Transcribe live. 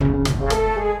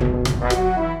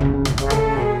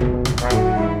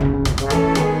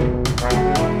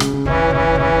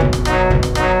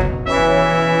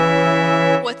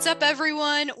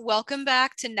welcome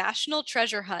back to National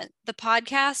Treasure Hunt, the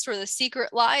podcast where the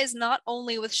secret lies not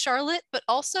only with Charlotte, but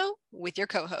also with your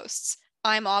co-hosts.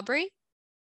 I'm Aubrey.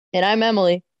 And I'm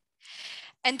Emily.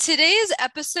 And today's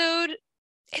episode,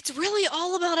 it's really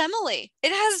all about Emily.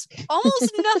 It has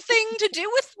almost nothing to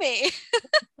do with me.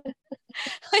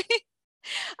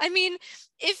 I mean,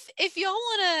 if y'all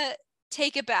want to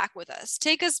take it back with us,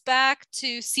 take us back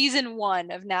to season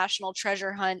 1 of National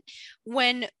Treasure Hunt,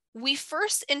 when we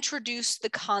first introduced the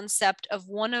concept of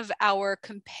one of our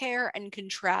compare and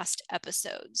contrast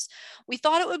episodes. We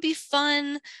thought it would be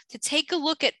fun to take a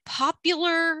look at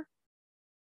popular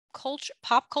culture,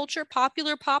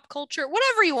 popular pop culture,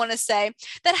 whatever you want to say,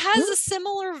 that has a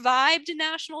similar vibe to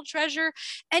National Treasure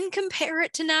and compare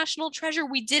it to National Treasure.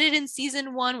 We did it in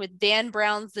season 1 with Dan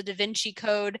Brown's The Da Vinci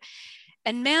Code.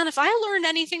 And man, if I learned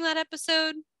anything that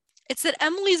episode, it's that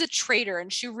Emily's a traitor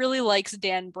and she really likes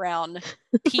Dan Brown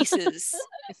pieces,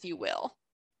 if you will.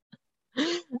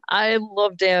 I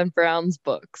love Dan Brown's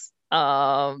books,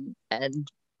 and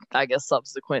I guess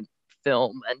subsequent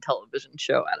film and television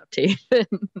show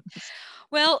adaptations.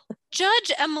 Well,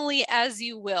 judge Emily as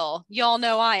you will. Y'all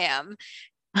know I am.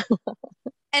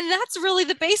 And that's really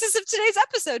the basis of today's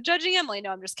episode, judging Emily.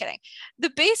 No, I'm just kidding. The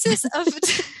basis of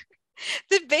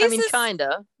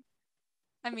kinda.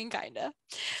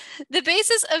 The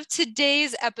basis of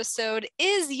today's episode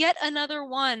is yet another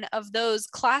one of those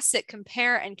classic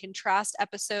compare and contrast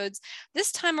episodes.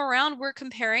 This time around, we're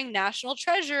comparing National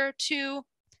Treasure to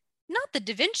not the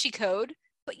Da Vinci Code,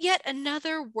 but yet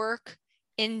another work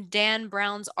in Dan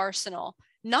Brown's arsenal.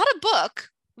 Not a book,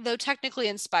 though technically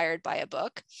inspired by a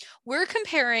book. We're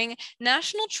comparing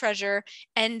National Treasure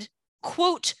and,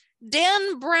 quote,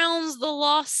 Dan Brown's The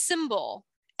Lost Symbol,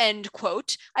 end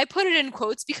quote. I put it in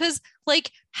quotes because,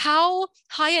 like, how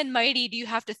high and mighty do you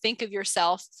have to think of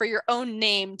yourself for your own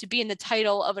name to be in the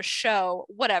title of a show,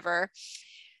 whatever.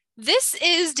 This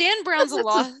is Dan Brown's The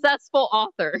Lost... successful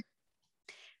author.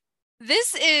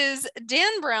 This is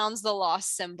Dan Brown's The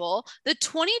Lost Symbol, the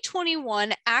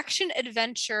 2021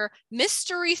 action-adventure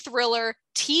mystery thriller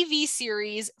TV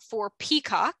series for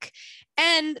Peacock.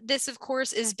 And this, of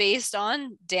course, is based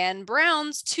on Dan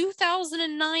Brown's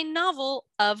 2009 novel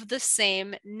of the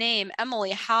same name. Emily,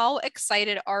 how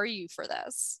excited are you for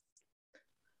this?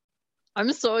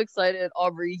 I'm so excited,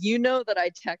 Aubrey. You know that I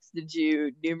texted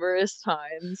you numerous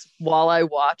times while I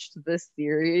watched this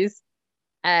series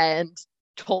and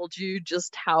told you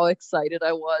just how excited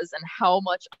I was and how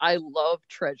much I love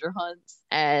treasure hunts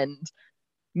and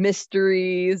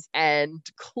mysteries and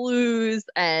clues,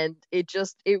 and it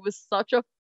was such a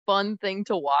fun thing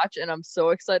to watch, and I'm so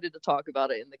excited to talk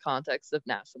about it in the context of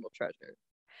National Treasure.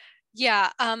 Yeah,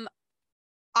 I'm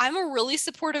a really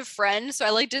supportive friend,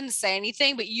 so I didn't say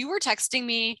anything, but you were texting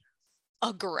me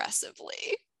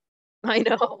aggressively. I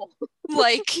know.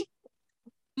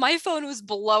 My phone was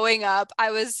blowing up.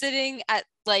 I was sitting at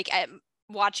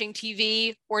watching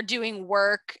TV or doing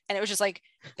work, and it was just like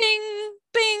bing,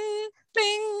 bing,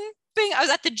 bing, bing. I was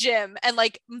at the gym, and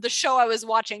the show I was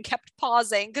watching kept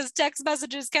pausing because text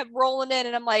messages kept rolling in,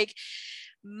 and I'm like,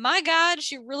 my God,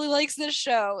 she really likes this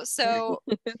show. So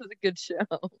this is a good show.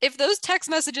 If those text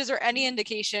messages are any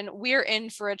indication, we're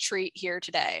in for a treat here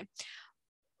today.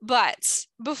 But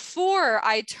before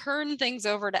I turn things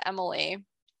over to Emily,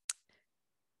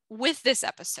 with this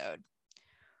episode,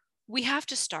 we have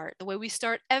to start the way we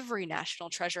start every National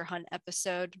Treasure Hunt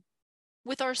episode,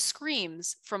 with our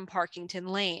screams from Parkington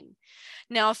Lane.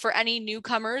 Now, for any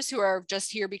newcomers who are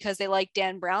just here because they like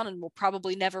Dan Brown and will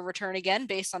probably never return again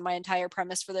based on my entire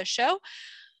premise for this show,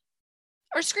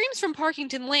 our screams from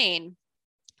Parkington Lane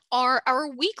are our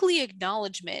weekly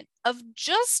acknowledgement of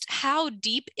just how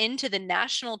deep into the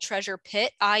National Treasure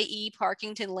pit, i.e.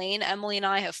 Parkington Lane, Emily and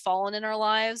I have fallen in our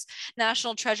lives,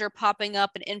 National Treasure popping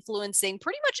up and influencing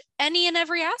pretty much any and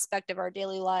every aspect of our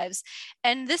daily lives.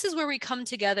 And this is where we come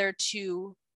together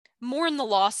to mourn the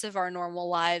loss of our normal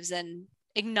lives and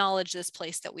acknowledge this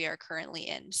place that we are currently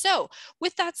in. So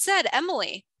with that said,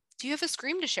 Emily, do you have a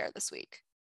scream to share this week?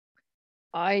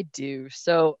 I do.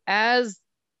 So as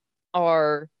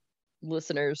our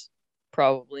listeners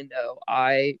probably know,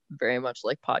 I very much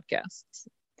like podcasts.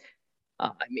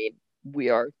 We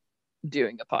are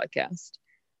doing a podcast.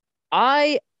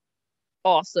 I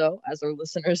also, as our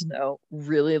listeners know,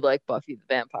 really like Buffy the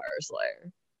Vampire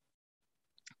Slayer.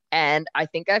 And I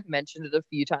think I've mentioned it a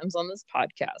few times on this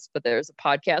podcast, but there's a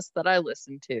podcast that I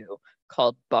listen to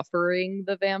called Buffering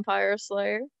the Vampire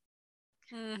Slayer.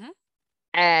 Mm-hmm.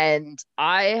 And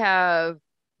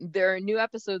there are new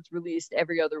episodes released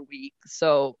every other week,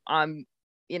 so I'm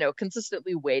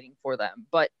consistently waiting for them.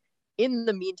 But in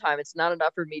the meantime, it's not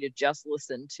enough for me to just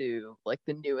listen to like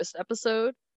the newest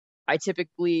episode. I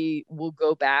typically will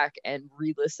go back and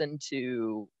re-listen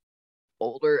to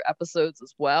older episodes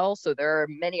as well. So there are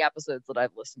many episodes that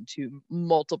I've listened to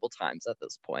multiple times at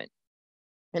this point.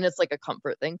 And it's like a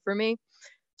comfort thing for me.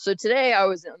 So today I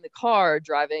was in the car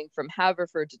driving from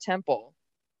Haverford to Temple,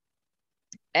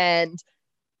 and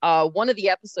one of the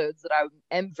episodes that I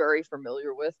am very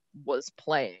familiar with was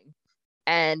playing.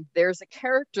 And there's a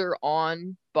character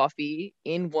on Buffy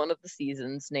in one of the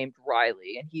seasons named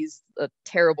Riley, and he's a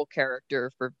terrible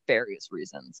character for various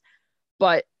reasons.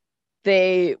 But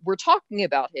they were talking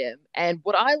about him, and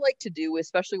what I like to do,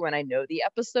 especially when I know the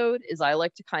episode, is I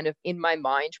like to kind of in my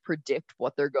mind predict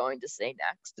what they're going to say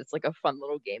next. It's like a fun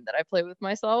little game that I play with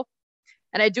myself,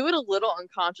 and I do it a little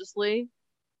unconsciously,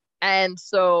 and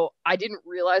so I didn't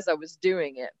realize I was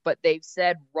doing it, but they've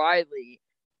said Riley,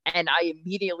 and I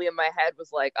immediately in my head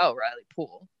was like, oh, Riley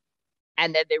Poole.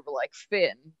 And then they were like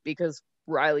Finn, because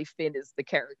Riley Finn is the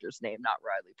character's name, not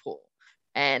Riley Poole.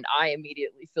 And I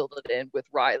immediately filled it in with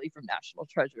Riley from National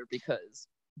Treasure, because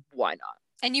why not?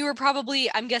 And you were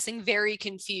probably, I'm guessing, very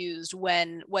confused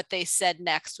when what they said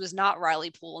next was not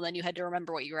Riley Poole, and then you had to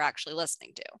remember what you were actually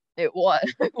listening to. It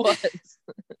was. It was.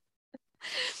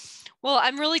 Well,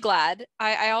 I'm really glad.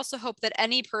 I also hope that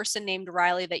any person named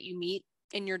Riley that you meet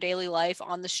in your daily life,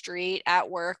 on the street, at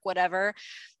work, whatever,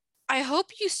 I hope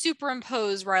you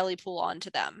superimpose Riley Poole onto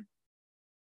them.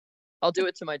 I'll do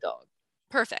it to my dog.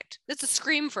 Perfect. It's a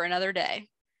scream for another day.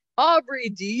 Aubrey,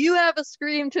 do you have a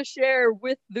scream to share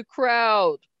with the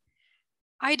crowd?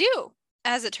 I do,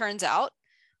 as it turns out.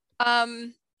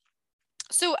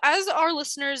 So as our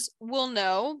listeners will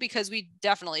know, because we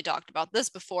definitely talked about this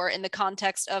before in the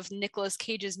context of Nicolas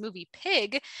Cage's movie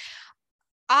Pig,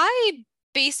 I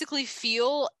basically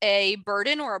feel a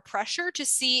burden or a pressure to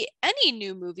see any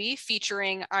new movie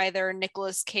featuring either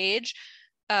Nicolas Cage,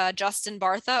 Justin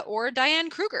Bartha, or Diane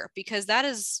Kruger, because that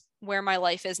is where my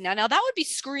life is now. Now, that would be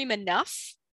Scream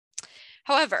enough.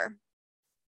 However,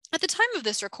 at the time of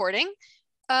this recording,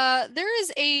 there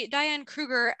is a Diane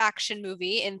Kruger action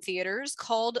movie in theaters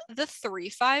called The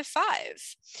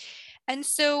 355. And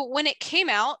so when it came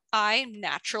out, I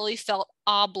naturally felt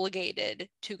obligated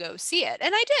to go see it.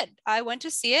 And I did. I went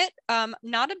to see it.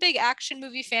 Not a big action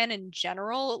movie fan in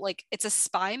general. Like, it's a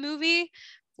spy movie,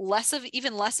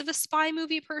 even less of a spy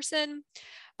movie person.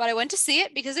 But I went to see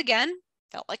it because, again,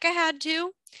 felt like I had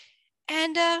to.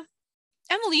 And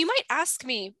Emily, you might ask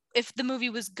me if the movie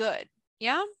was good.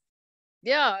 Yeah?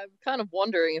 Yeah, I'm kind of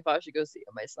wondering if I should go see it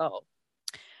myself.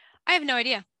 I have no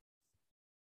idea.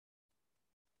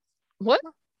 What?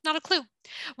 Not a clue.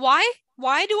 Why?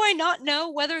 Why do I not know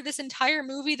whether this entire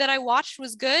movie that I watched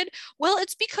was good? Well,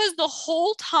 it's because the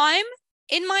whole time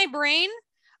in my brain,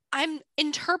 I'm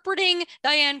interpreting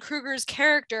Diane Kruger's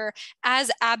character as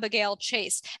Abigail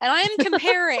Chase. And I am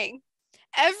comparing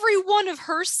every one of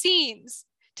her scenes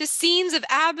to scenes of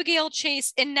Abigail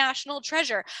Chase in National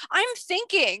Treasure. I'm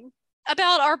thinking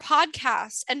about our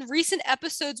podcast and recent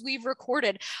episodes we've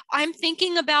recorded. I'm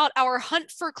thinking about our Hunt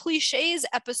for Cliches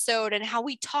episode and how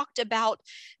we talked about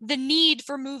the need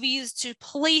for movies to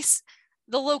place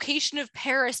the location of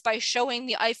Paris by showing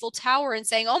the Eiffel Tower and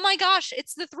saying, oh my gosh,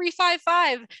 it's the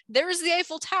 355. There's the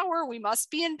Eiffel Tower. We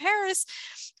must be in Paris.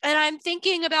 And I'm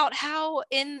thinking about how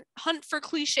in Hunt for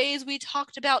Cliches, we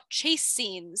talked about chase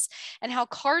scenes and how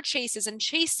car chases and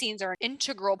chase scenes are an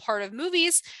integral part of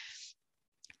movies.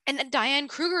 And Diane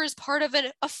Kruger is part of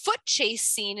a foot chase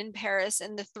scene in Paris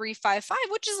in the 355,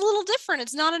 which is a little different.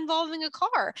 It's not involving a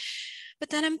car. But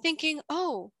then I'm thinking,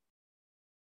 oh,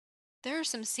 there are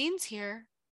some scenes here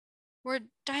where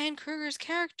Diane Kruger's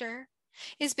character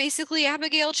is basically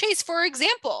Abigail Chase. For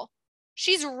example,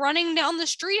 she's running down the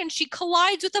street and she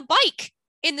collides with a bike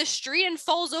in the street and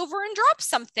falls over and drops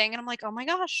something. And I'm like, oh my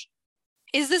gosh,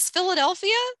 is this Philadelphia?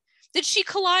 Did she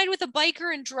collide with a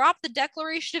biker and drop the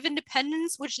Declaration of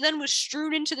Independence, which then was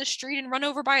strewn into the street and run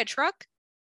over by a truck?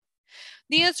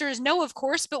 The answer is no, of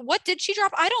course, but what did she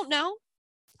drop? I don't know.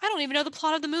 I don't even know the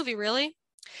plot of the movie, really.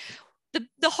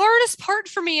 The hardest part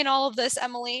for me in all of this,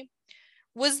 Emily,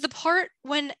 was the part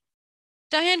when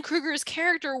Diane Kruger's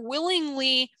character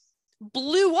willingly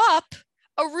blew up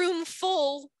a room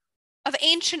full of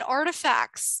ancient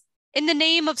artifacts in the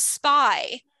name of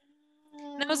spy.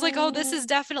 And I was like, oh, this is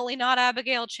definitely not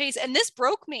Abigail Chase. And this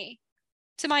broke me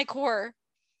to my core.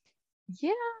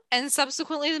 Yeah. And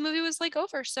subsequently the movie was like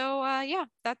over. So yeah,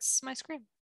 that's my scream.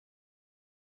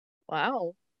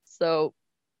 Wow. So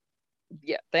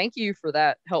yeah, thank you for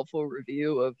that helpful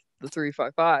review of the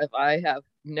 355. I have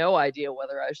no idea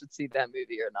whether I should see that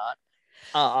movie or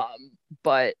not.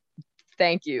 But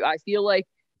thank you. I feel like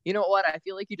You know what? I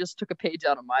feel like you just took a page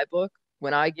out of my book.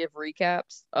 When I give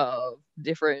recaps of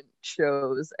different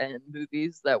shows and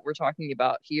movies that we're talking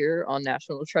about here on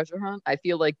National Treasure Hunt, I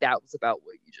feel like that was about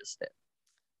what you just did.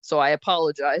 So I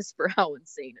apologize for how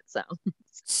insane it sounds.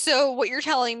 So what you're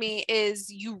telling me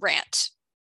is you rant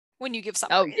when you give Oh,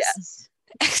 summaries. yes.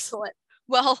 Excellent.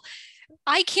 Well,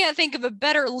 I can't think of a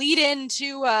better lead in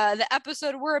to the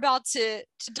episode we're about to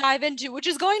dive into, which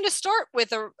is going to start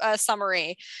with a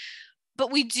summary. But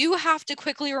we do have to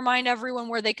quickly remind everyone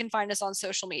where they can find us on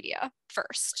social media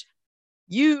first.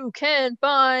 You can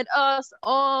find us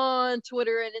on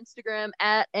Twitter and Instagram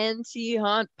at NT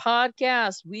Hunt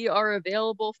Podcast. We are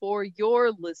available for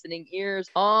your listening ears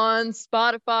on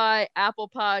Spotify, Apple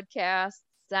Podcasts,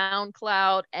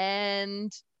 SoundCloud,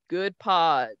 and Good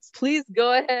Pods. Please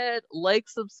go ahead, like,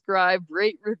 subscribe,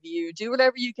 rate, review, do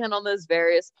whatever you can on those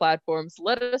various platforms.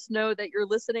 Let us know that you're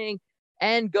listening.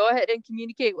 And go ahead and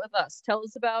communicate with us. Tell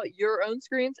us about your own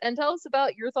screams and tell us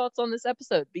about your thoughts on this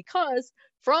episode. Because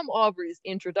from Aubrey's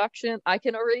introduction, I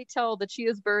can already tell that she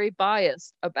is very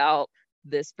biased about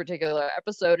this particular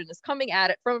episode and is coming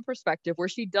at it from a perspective where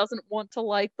she doesn't want to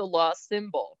like the lost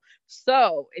symbol.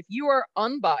 So if you are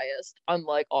unbiased,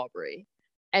 unlike Aubrey,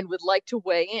 and would like to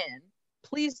weigh in,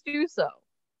 please do so.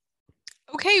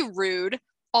 Okay, rude.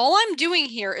 All I'm doing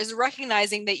here is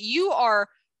recognizing that you are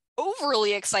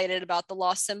overly excited about the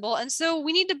lost symbol, and so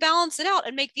we need to balance it out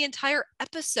and make the entire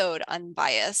episode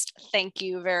unbiased. Thank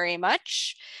you very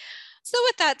much. So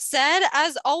with that said,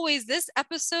 as always, this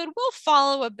episode will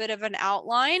follow a bit of an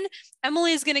outline.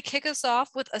 Emily is going to kick us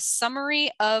off with a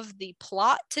summary of the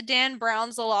plot to Dan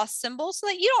Brown's The Lost Symbol so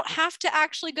that you don't have to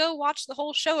actually go watch the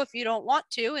whole show if you don't want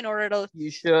to in order to You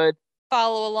should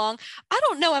follow along. I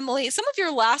don't know, Emily, some of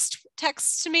your last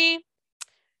texts to me,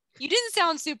 you didn't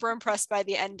sound super impressed by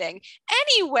the ending.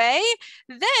 Anyway,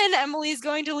 then Emily's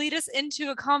going to lead us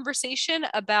into a conversation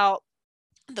about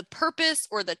the purpose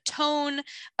or the tone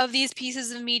of these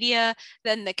pieces of media,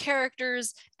 then the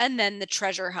characters, and then the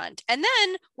treasure hunt. And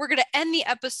then we're going to end the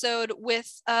episode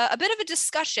with a bit of a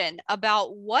discussion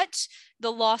about what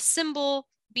the lost symbol,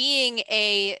 being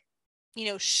a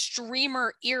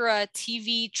streamer era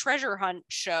TV treasure hunt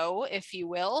show, if you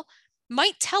will,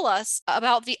 might tell us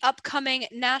about the upcoming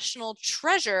National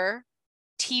Treasure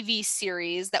TV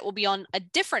series that will be on a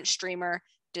different streamer,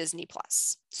 Disney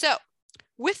Plus. So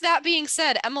with that being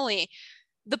said, Emily,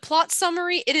 the plot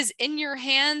summary, it is in your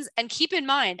hands. And keep in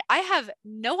mind, I have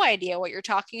no idea what you're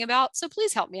talking about. So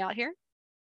please help me out here.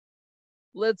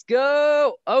 Let's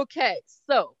go. Okay,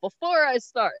 so before I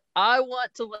start, I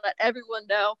want to let everyone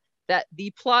know that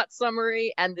the plot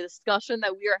summary and the discussion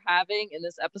that we are having in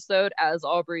this episode, as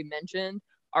Aubrey mentioned,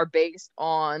 are based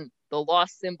on the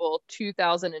Lost Symbol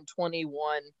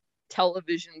 2021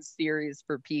 television series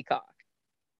for Peacock.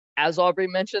 As Aubrey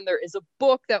mentioned, there is a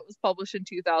book that was published in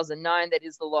 2009 that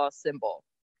is The Lost Symbol.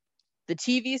 The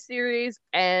TV series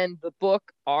and the book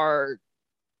are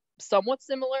somewhat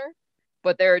similar,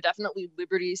 but there are definitely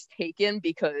liberties taken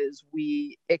because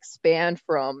we expand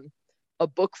from a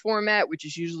book format, which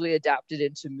is usually adapted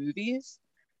into movies,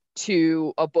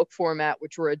 to a book format,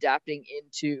 which we're adapting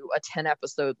into a 10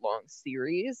 episode long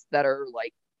series that are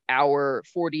like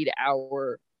 40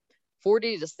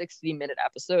 to 60 minute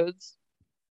episodes.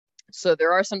 So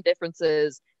there are some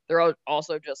differences. There are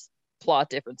also just plot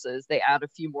differences. They add a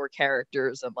few more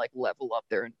characters and like level up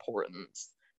their importance,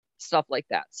 stuff like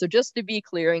that. So just to be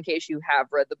clear, in case you have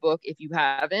read the book, if you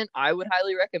haven't, I would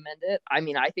highly recommend it. I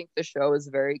mean, I think the show is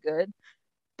very good,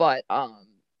 but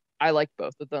I like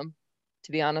both of them,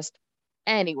 to be honest.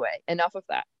 Anyway, enough of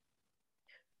that.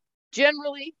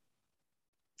 Generally,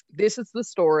 this is the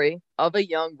story of a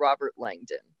young Robert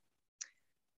Langdon.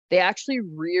 They actually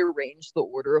rearranged the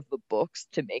order of the books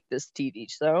to make this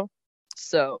TV show.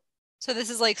 So this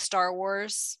is like Star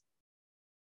Wars.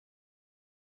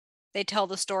 They tell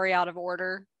the story out of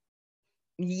order.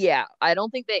 Yeah, I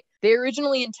don't think they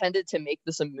originally intended to make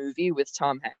this a movie with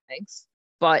Tom Hanks,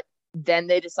 but then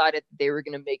they decided they were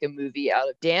going to make a movie out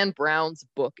of Dan Brown's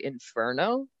book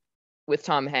Inferno with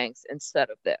Tom Hanks instead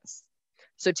of this.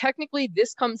 So technically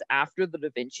this comes after the Da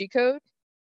Vinci Code,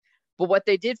 but what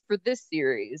they did for this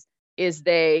series is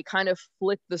they kind of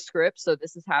flipped the script. So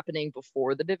this is happening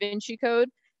before the Da Vinci Code.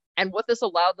 And what this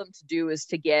allowed them to do is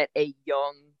to get a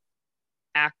young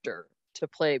actor to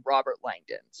play Robert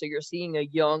Langdon. So you're seeing a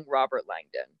young Robert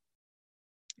Langdon.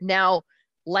 Now,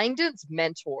 Langdon's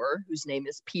mentor, whose name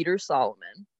is Peter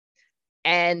Solomon,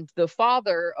 and the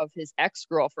father of his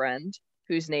ex-girlfriend,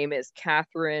 whose name is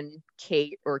Catherine,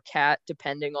 Kate, or Kat,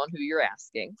 depending on who you're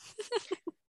asking,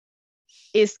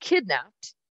 is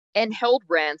kidnapped and held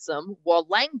ransom while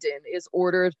Langdon is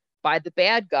ordered by the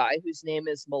bad guy, whose name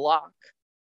is Malak,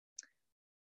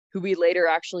 who we later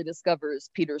actually discover is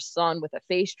Peter's son with a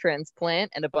face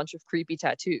transplant and a bunch of creepy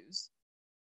tattoos.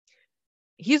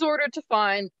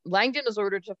 Langdon is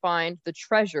ordered to find the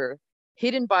treasure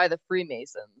hidden by the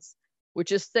Freemasons,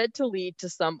 which is said to lead to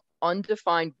some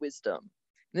undefined wisdom.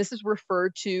 This is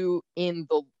referred to in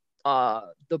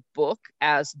the book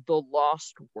as the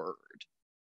lost word.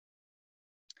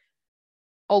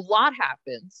 A lot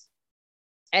happens,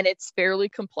 and it's fairly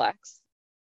complex.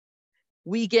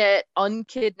 We get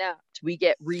unkidnapped, we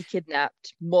get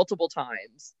re-kidnapped multiple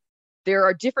times. There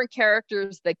are different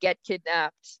characters that get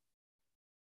kidnapped.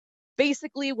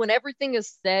 Basically, when everything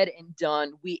is said and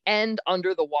done, we end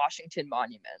under the Washington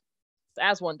Monument,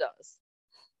 as one does,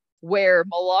 where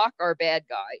Malak, our bad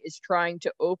guy, is trying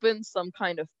to open some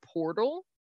kind of portal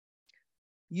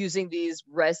using these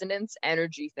resonance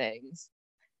energy things,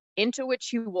 into which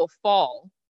he will fall,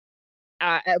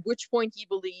 at which point he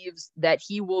believes that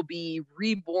he will be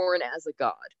reborn as a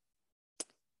god.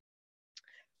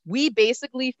 We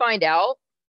basically find out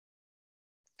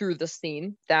through the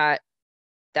scene that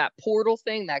portal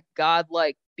thing, that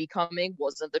godlike becoming,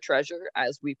 wasn't the treasure,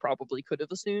 as we probably could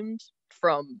have assumed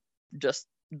from just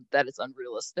that it's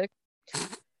unrealistic.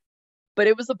 But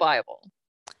it was a Bible.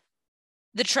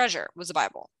 The treasure was a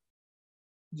Bible.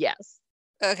 Yes.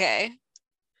 Okay.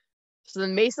 So the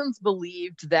Masons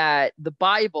believed that the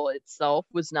Bible itself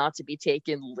was not to be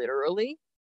taken literally,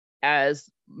 as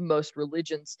most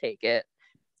religions take it,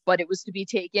 but it was to be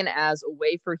taken as a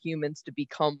way for humans to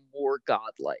become more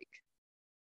godlike.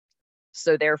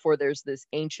 So therefore, there's this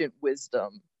ancient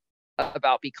wisdom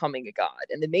about becoming a god.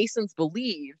 And the Masons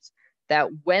believed that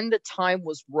when the time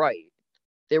was right,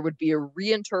 there would be a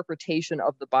reinterpretation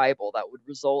of the Bible that would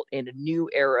result in a new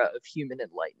era of human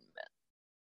enlightenment.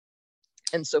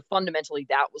 And so fundamentally,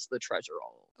 that was the treasure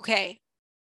all along. Okay.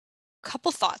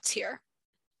 Couple thoughts here.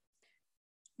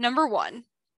 Number one,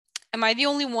 am I the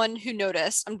only one who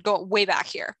noticed? I'm going way back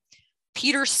here.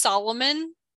 Peter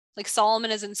Solomon, like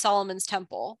Solomon is in Solomon's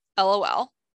temple,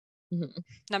 LOL. Mm-hmm.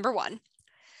 Number one.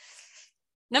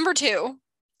 Number two,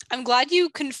 I'm glad you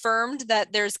confirmed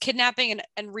that there's kidnapping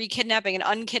and re-kidnapping and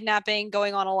unkidnapping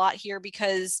going on a lot here,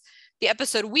 because the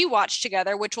episode we watched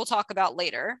together, which we'll talk about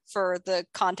later for the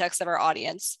context of our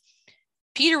audience,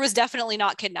 Peter was definitely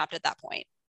not kidnapped at that point.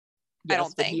 Yes, I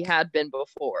don't think. He had been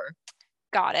before.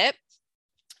 Got it.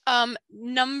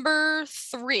 Number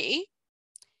three,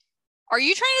 are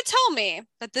you trying to tell me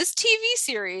that this TV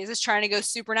series is trying to go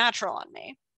supernatural on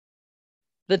me?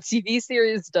 The TV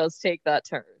series does take that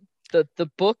turn. The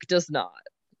book does not.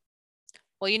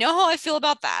 Well, you know how I feel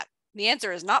about that. The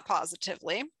answer is not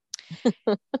positively.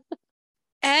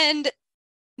 And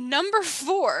number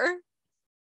four,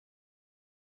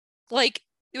 like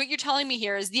what you're telling me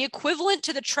here is the equivalent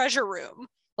to the treasure room.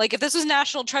 Like if this was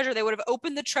National Treasure, they would have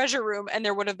opened the treasure room and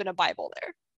there would have been a Bible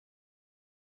there.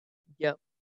 Yep.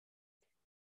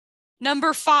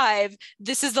 Number five,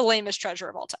 this is the lamest treasure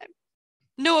of all time.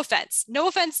 No offense. No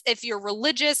offense if you're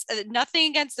religious. Nothing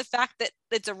against the fact that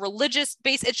it's a religious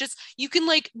base. It's just you can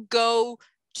like go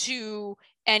to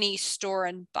any store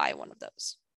and buy one of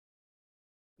those.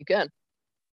 You can.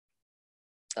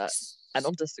 I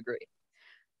don't disagree.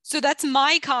 So that's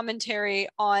my commentary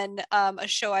on a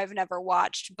show I've never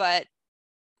watched, but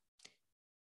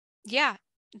yeah,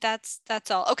 that's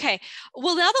all. Okay.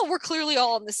 Well, now that we're clearly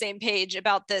all on the same page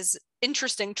about this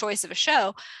interesting choice of a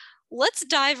show, let's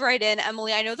dive right in.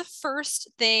 Emily, I know the first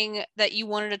thing that you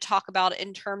wanted to talk about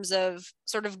in terms of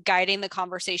sort of guiding the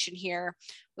conversation here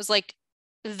was like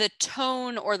the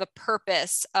tone or the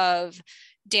purpose of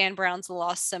Dan Brown's The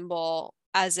Lost Symbol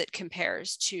as it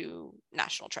compares to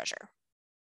National Treasure.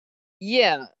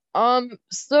 Yeah.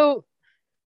 So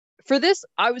for this,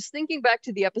 I was thinking back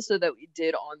to the episode that we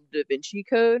did on Da Vinci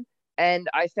Code, and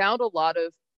I found a lot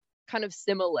of kind of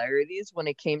similarities when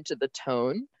it came to the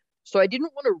tone. So I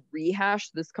didn't want to rehash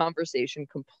this conversation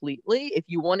completely. If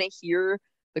you want to hear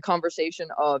the conversation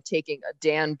of taking a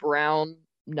Dan Brown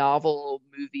novel,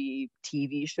 movie,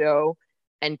 TV show,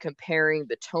 and comparing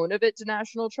the tone of it to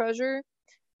National Treasure,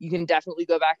 you can definitely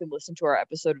go back and listen to our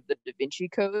episode of the Da Vinci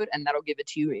Code, and that'll give it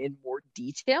to you in more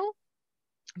detail.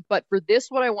 But for this,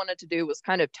 what I wanted to do was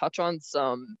kind of touch on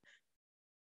some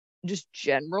just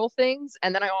general things.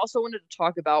 And then I also wanted to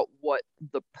talk about what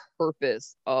the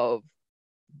purpose of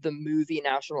the movie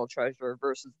National Treasure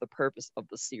versus the purpose of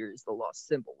the series The Lost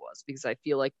Symbol was, because I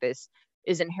feel like this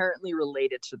is inherently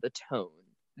related to the tone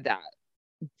that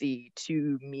the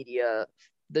two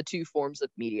forms of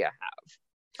media have.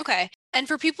 Okay. And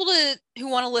for people who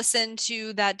want to listen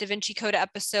to that Da Vinci Code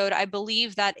episode, I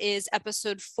believe that is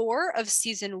episode 4 of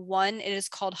season 1. It is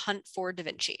called Hunt for Da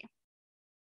Vinci.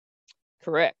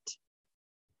 Correct.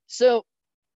 So,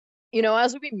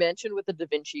 as we mentioned with the Da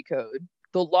Vinci Code,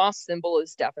 the lost symbol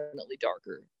is definitely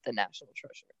darker than National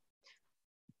Treasure.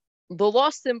 The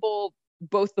lost symbol,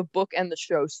 both the book and the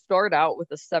show, start out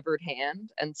with a severed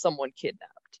hand and someone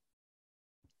kidnapped.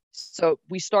 So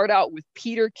we start out with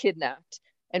Peter kidnapped,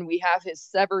 and we have his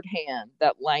severed hand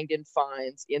that Langdon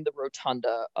finds in the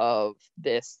rotunda of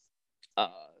this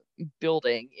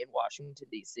building in Washington,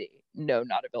 D.C. No,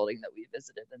 not a building that we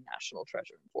visited in National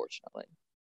Treasure, unfortunately.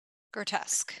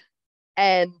 Grotesque.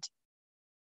 And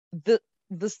the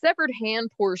severed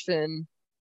hand portion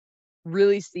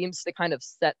really seems to kind of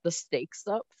set the stakes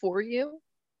up for you,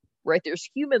 right? There's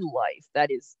human life that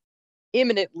is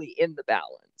imminently in the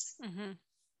balance. Mm-hmm.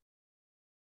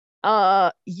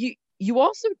 You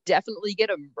also definitely get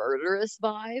a murderous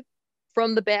vibe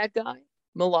from the bad guy,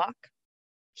 Malak.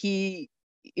 He,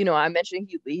 I mentioned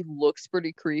he looks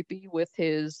pretty creepy with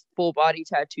his full body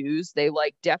tattoos. They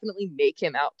definitely make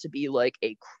him out to be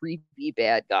a creepy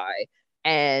bad guy.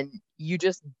 And you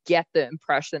just get the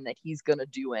impression that he's going to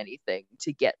do anything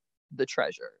to get the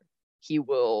treasure. He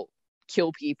will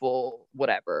kill people,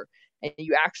 whatever. And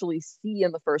you actually see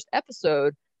in the first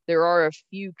episode, there are a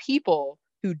few people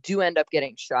who do end up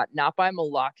getting shot, not by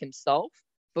Malak himself,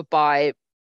 but by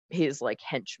his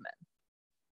henchmen.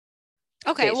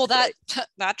 Okay, basically. Well,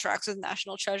 that tracks with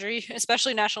National Treasure,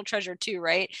 especially National Treasure 2,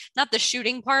 right? Not the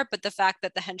shooting part, but the fact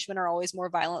that the henchmen are always more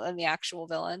violent than the actual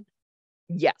villain.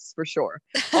 Yes, for sure.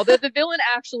 Although the villain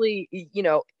actually,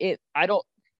 I don't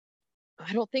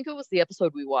think it was the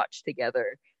episode we watched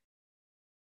together.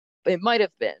 It might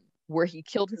have been where he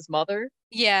killed his mother.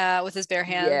 Yeah, with his bare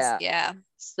hands. Yeah.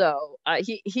 So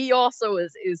he also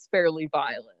is fairly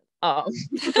violent. But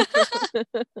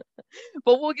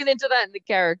we'll get into that in the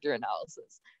character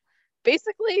analysis.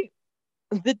 Basically,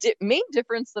 the main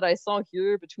difference that I saw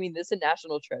here between this and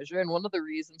National Treasure, and one of the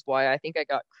reasons why I think I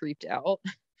got creeped out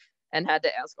and had to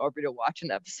ask Aubrey to watch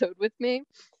an episode with me,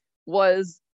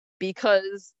 was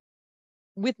because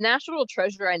with National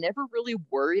Treasure, I never really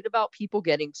worried about people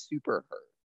getting super hurt.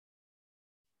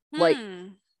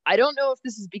 I don't know if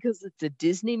this is because it's a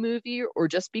Disney movie or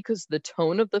just because the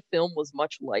tone of the film was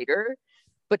much lighter,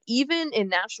 but even in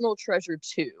National Treasure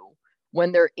 2,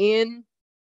 when they're in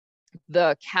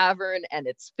the cavern and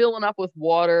it's filling up with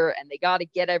water and they got to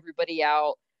get everybody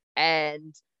out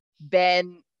and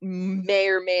Ben may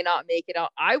or may not make it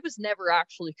out, I was never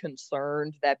actually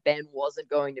concerned that Ben wasn't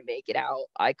going to make it out.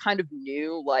 I kind of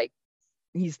knew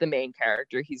he's the main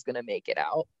character, he's going to make it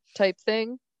out type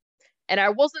thing. And I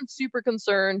wasn't super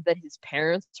concerned that his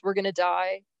parents were going to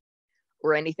die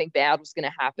or anything bad was going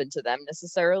to happen to them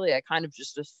necessarily. I kind of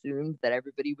just assumed that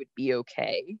everybody would be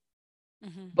okay.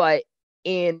 Mm-hmm. But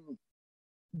in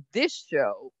this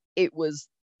show, it was,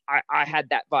 I had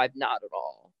that vibe not at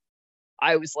all.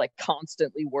 I was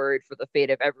constantly worried for the fate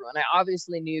of everyone. I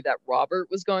obviously knew that Robert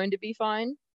was going to be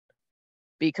fine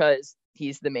because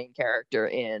he's the main character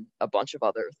in a bunch of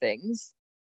other things.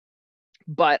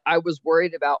 But I was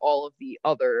worried about all of the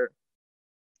other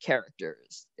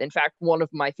characters. In fact, one of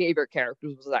my favorite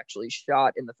characters was actually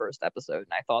shot in the first episode,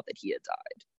 and I thought that he had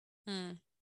died.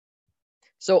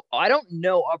 So I don't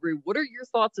know, Aubrey, what are your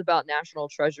thoughts about National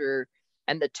Treasure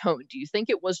and the tone? Do you think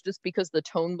it was just because the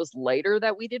tone was lighter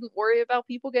that we didn't worry about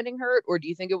people getting hurt? Or do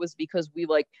you think it was because we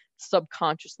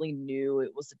subconsciously knew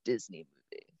it was a Disney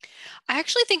movie? I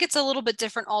actually think it's a little bit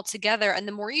different altogether. And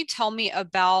the more you tell me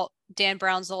about Dan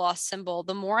Brown's The Lost Symbol,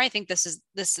 the more I think this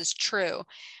is true.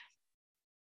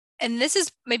 And this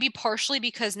is maybe partially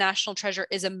because National Treasure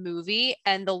is a movie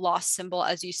and The Lost Symbol,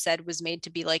 as you said, was made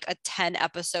to be a 10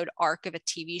 episode arc of a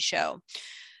TV show.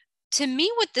 To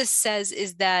me, what this says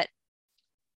is that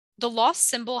The Lost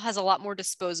Symbol has a lot more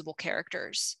disposable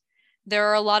characters. There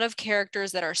are a lot of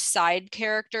characters that are side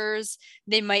characters.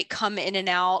 They might come in and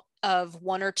out of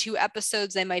 1 or 2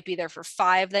 episodes. They might be there for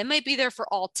 5. They might be there for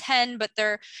all 10, but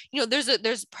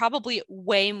there's probably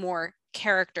way more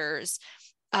characters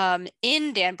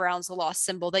in Dan Brown's The Lost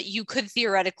Symbol that you could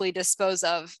theoretically dispose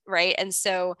of, right? And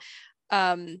so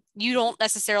you don't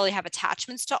necessarily have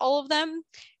attachments to all of them.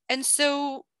 And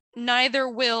so neither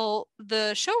will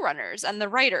the showrunners and the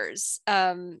writers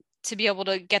to be able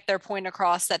to get their point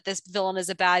across that this villain is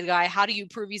a bad guy. How do you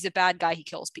prove he's a bad guy? He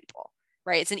kills people,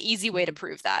 right? It's an easy way to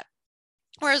prove that.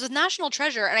 Whereas with National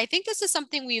Treasure, and I think this is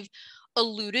something we've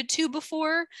alluded to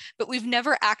before, but we've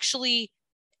never actually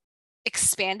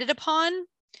expanded upon,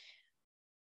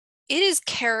 it is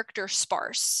character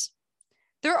sparse.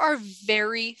 There are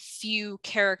very few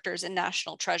characters in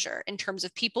National Treasure in terms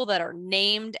of people that are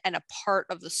named and a part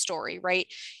of the story, right?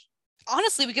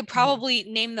 Honestly, we could probably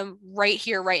name them right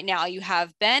here, right now. You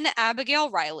have Ben,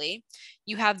 Abigail, Riley,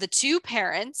 you have the two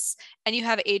parents, and you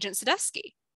have Agent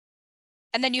Sadusky.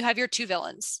 And then you have your two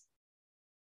villains.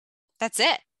 That's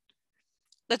it.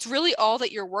 That's really all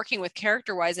that you're working with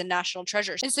character-wise in National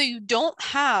Treasure. And so you don't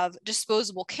have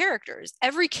disposable characters.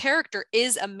 Every character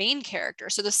is a main character.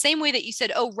 So the same way that you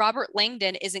said, oh, Robert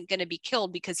Langdon isn't going to be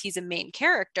killed because he's a main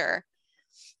character,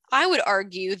 I would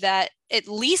argue that at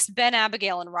least Ben,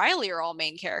 Abigail, and Riley are all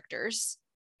main characters.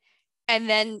 And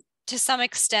then to some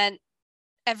extent,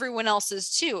 everyone else is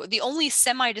too. The only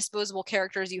semi-disposable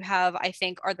characters you have, I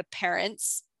think, are the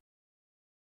parents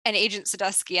and Agent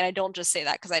Sadusky. And I don't just say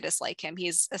that because I dislike him.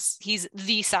 He's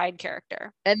the side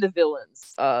character. And the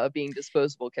villains being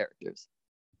disposable characters.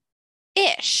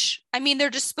 Ish. I mean, they're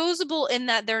disposable in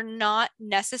that they're not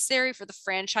necessary for the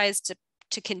franchise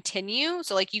to continue.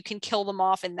 So like you can kill them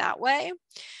off in that way.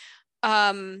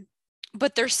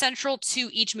 But they're central to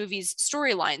each movie's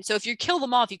storyline. So if you kill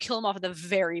them off, you kill them off at the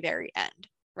very, very end,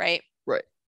 right? Right.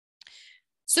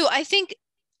 So I think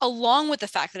along with the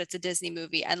fact that it's a Disney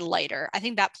movie and lighter, I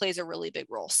think that plays a really big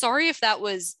role. Sorry if that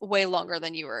was way longer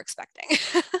than you were expecting.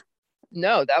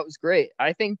 No, that was great.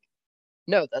 I think,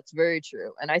 no, that's very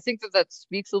true. And I think that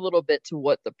speaks a little bit to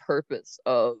what the purpose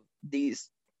of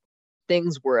these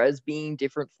things were as being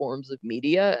different forms of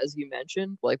media, as you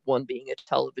mentioned, like one being a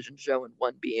television show and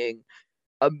one being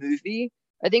a movie.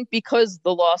 I think because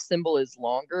the Lost Symbol is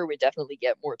longer, we definitely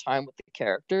get more time with the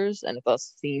characters, and it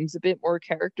thus seems a bit more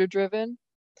character driven.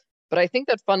 But I think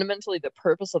that fundamentally the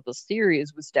purpose of the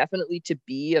series was definitely to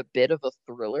be a bit of a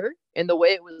thriller in the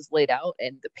way it was laid out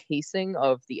and the pacing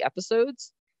of the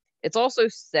episodes. It's also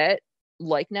set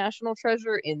like National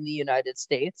Treasure in the United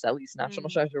States, at least National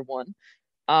Treasure 1.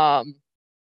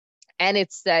 And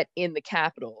it's set in the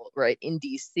capital, right, in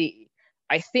DC.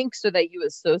 I think so that you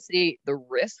associate the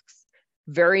risks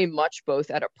very much both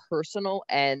at a personal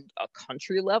and a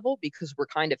country level, because we're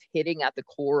kind of hitting at the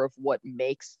core of what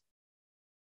makes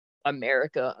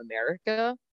America,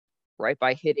 right,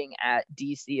 by hitting at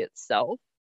DC itself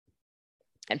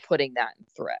and putting that in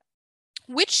threat.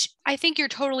 Which I think you're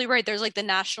totally right. There's like the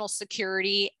national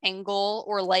security angle,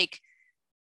 or like,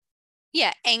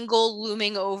 yeah, angle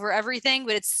looming over everything,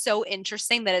 but it's so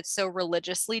interesting that it's so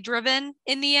religiously driven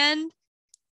in the end.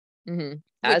 Mm-hmm.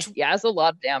 As a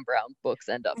lot of Dan Brown books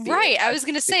end up being. Right. I was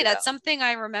going to say that's something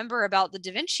I remember about the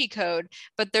Da Vinci Code,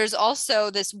 but there's also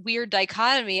this weird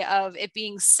dichotomy of it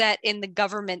being set in the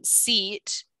government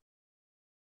seat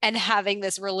and having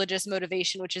this religious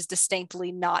motivation, which is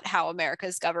distinctly not how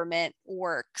America's government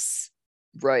works.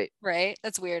 Right. Right.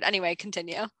 That's weird. Anyway,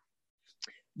 continue.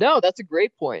 No, that's a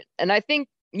great point. And I think,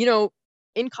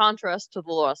 in contrast to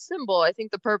the Lost Symbol, I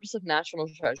think the purpose of National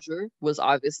Treasure was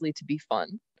obviously to be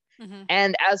fun. Mm-hmm.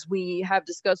 And as we have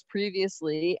discussed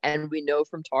previously, and we know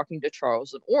from talking to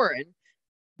Charles and Oren,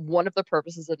 one of the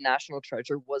purposes of National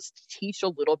Treasure was to teach a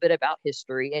little bit about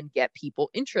history and get people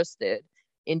interested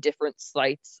in different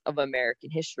sites of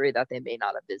American history that they may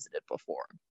not have visited before.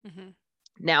 Mm-hmm.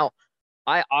 Now,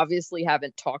 I obviously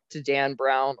haven't talked to Dan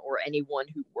Brown or anyone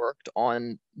who worked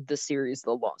on the series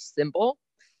The Lost Symbol,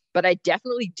 but I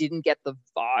definitely didn't get the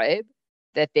vibe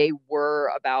that they were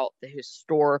about the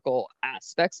historical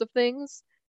aspects of things.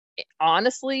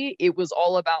 Honestly, it was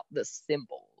all about the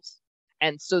symbols.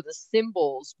 And so the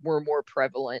symbols were more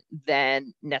prevalent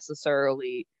than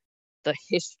necessarily the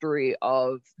history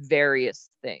of various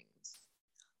things.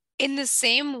 In the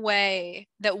same way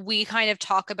that we kind of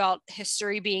talk about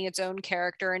history being its own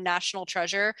character in National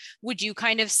Treasure, would you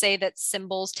kind of say that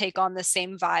symbols take on the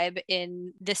same vibe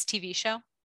in this TV show?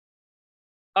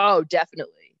 Oh,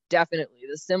 definitely. Definitely.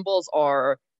 The symbols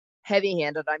are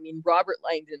heavy-handed. I mean, Robert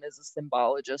Langdon is a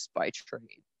symbologist by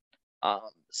trade.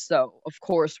 So, of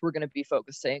course, we're going to be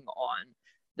focusing on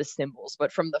the symbols.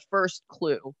 But from the first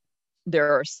clue,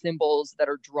 there are symbols that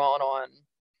are drawn on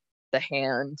the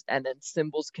hand, and then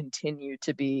symbols continue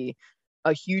to be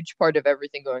a huge part of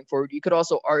everything going forward. You could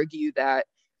also argue that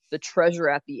the treasure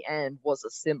at the end was a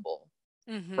symbol,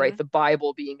 right? The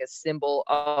Bible being a symbol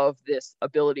of this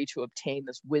ability to obtain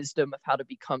this wisdom of how to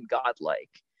become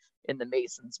godlike in the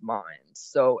Mason's mind.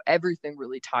 So everything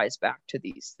really ties back to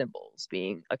these symbols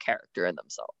being a character in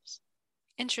themselves.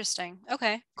 Interesting.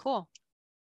 Okay, cool.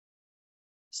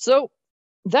 So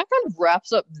that kind of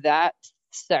wraps up that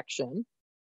section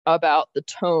about the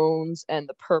tones and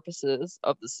the purposes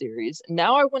of the series.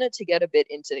 Now I wanted to get a bit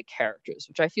into the characters,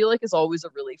 which I feel like is always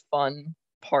a really fun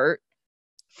part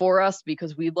for us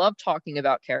because we love talking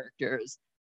about characters.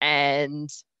 And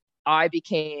I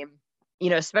became,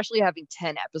 especially having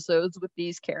 10 episodes with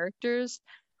these characters,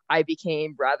 I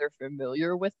became rather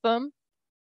familiar with them.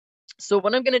 So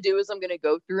what I'm going to do is I'm going to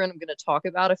go through and I'm going to talk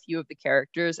about a few of the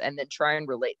characters and then try and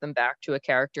relate them back to a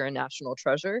character in National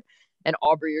Treasure. And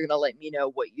Aubrey, you're going to let me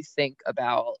know what you think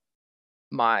about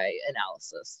my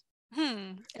analysis.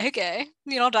 Okay.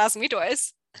 You don't have to ask me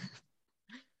twice.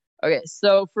 Okay,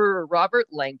 so for Robert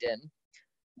Langdon,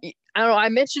 I don't know, I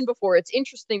mentioned before, it's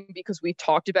interesting because we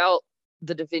talked about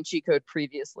the Da Vinci Code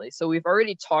previously. So we've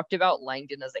already talked about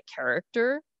Langdon as a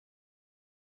character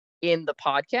in the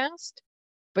podcast,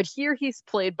 but here he's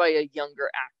played by a younger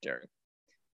actor.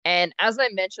 And as I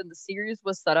mentioned, the series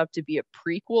was set up to be a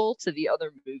prequel to the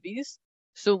other movies.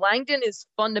 So Langdon is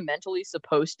fundamentally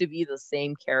supposed to be the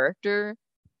same character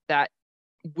that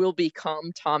will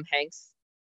become Tom Hanks,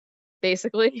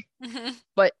 basically.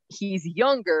 But he's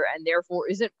younger and therefore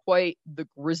isn't quite the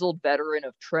grizzled veteran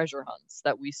of treasure hunts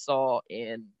that we saw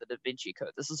in the Da Vinci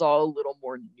Code. This is all a little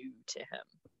more new to him.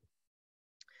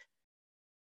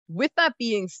 With that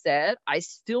being said, I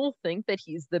still think that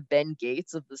he's the Ben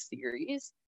Gates of the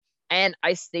series. And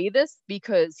I say this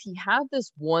because he had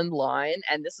this one line,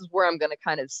 and this is where I'm going to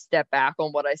kind of step back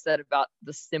on what I said about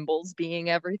the symbols being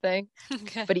everything.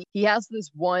 Okay. But he has this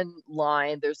one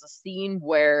line. There's a scene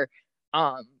where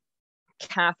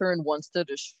Catherine wants to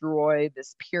destroy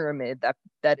this pyramid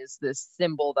that is this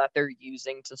symbol that they're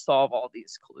using to solve all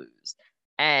these clues.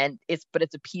 And it's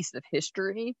a piece of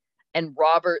history. And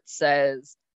Robert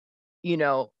says,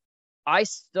 I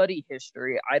study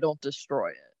history, I don't destroy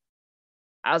it,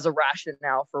 as a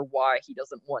rationale for why he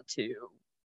doesn't want to,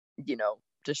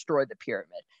 destroy the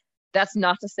pyramid. That's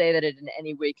not to say that it in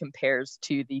any way compares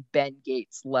to the Ben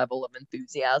Gates level of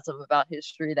enthusiasm about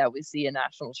history that we see in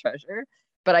National Treasure.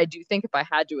 But I do think if I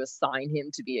had to assign him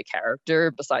to be a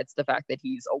character, besides the fact that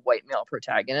he's a white male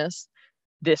protagonist,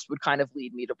 this would kind of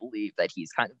lead me to believe that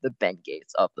he's kind of the Ben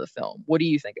Gates of the film. What do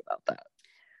you think about that?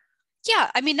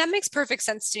 Yeah, I mean that makes perfect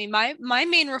sense to me. My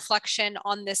main reflection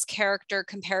on this character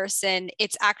comparison,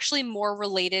 it's actually more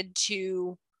related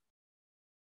to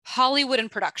Hollywood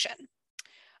and production.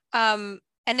 And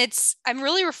I'm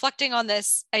really reflecting on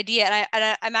this idea,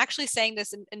 and I'm actually saying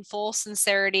this in full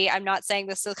sincerity. I'm not saying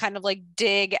this to kind of like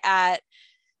dig at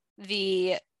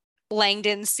the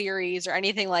Langdon series or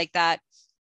anything like that.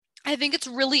 I think it's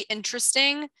really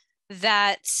interesting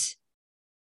that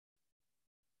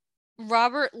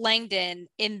Robert Langdon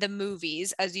in the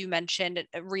movies, as you mentioned,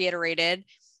 reiterated,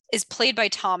 is played by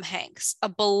Tom Hanks, a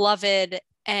beloved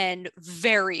and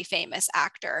very famous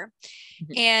actor.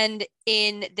 And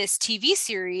in this TV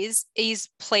series, he's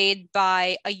played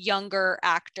by a younger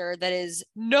actor that is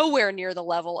nowhere near the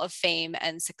level of fame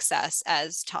and success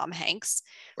as Tom Hanks.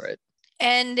 Right.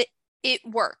 And it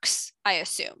works, I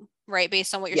assume, right?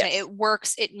 Based on what you're saying, it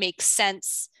works, it makes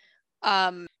sense.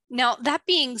 Now, that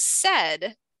being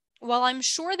said, while I'm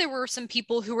sure there were some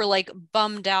people who were like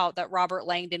bummed out that Robert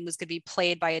Langdon was going to be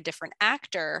played by a different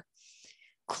actor,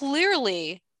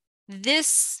 clearly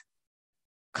this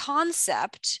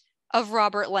concept of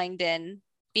Robert Langdon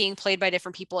being played by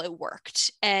different people, it worked.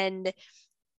 And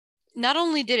not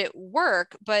only did it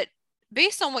work, but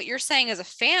based on what you're saying as a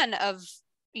fan of,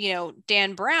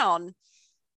 Dan Brown,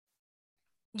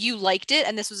 you liked it,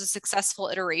 and this was a successful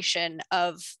iteration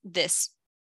of this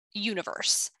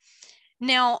universe.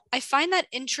 Now, I find that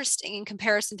interesting in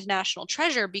comparison to National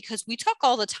Treasure because we talk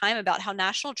all the time about how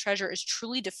National Treasure is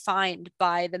truly defined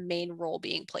by the main role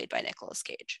being played by Nicolas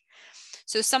Cage.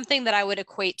 So something that I would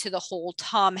equate to the whole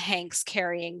Tom Hanks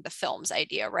carrying the film's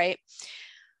idea, right?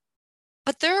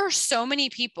 But there are so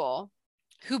many people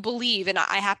who believe, and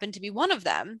I happen to be one of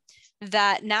them,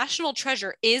 that National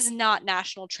Treasure is not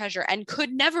National Treasure and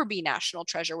could never be National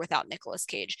Treasure without Nicolas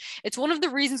Cage. It's one of the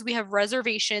reasons we have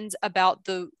reservations about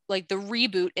the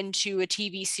reboot into a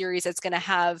TV series that's going to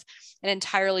have an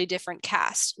entirely different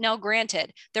cast. Now,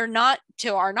 granted, they're not,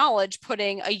 to our knowledge,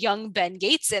 putting a young Ben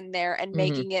Gates in there and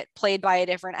making it played by a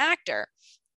different actor.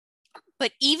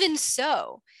 But even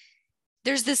so,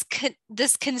 there's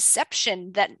this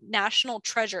conception that National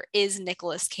Treasure is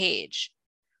Nicolas Cage.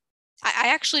 I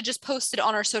actually just posted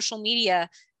on our social media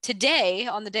today,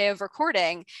 on the day of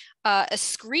recording, a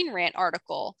Screen Rant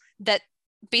article that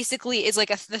basically is like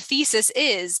the thesis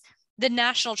is the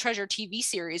National Treasure TV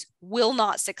series will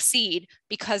not succeed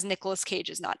because Nicolas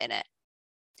Cage is not in it.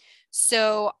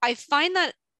 So I find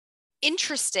that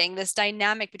interesting, this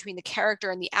dynamic between the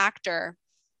character and the actor,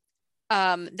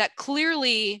 that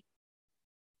clearly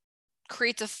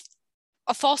creates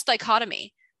a false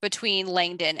dichotomy between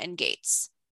Langdon and Gates.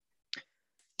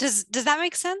 Does that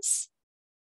make sense?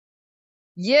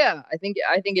 Yeah, I think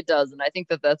it does, and I think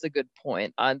that that's a good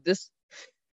point. This,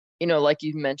 like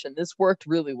you mentioned, this worked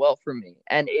really well for me,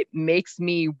 and it makes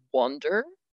me wonder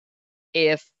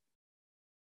if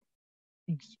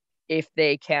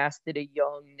they casted a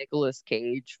young Nicolas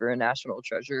Cage for a National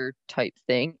Treasure type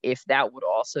thing, if that would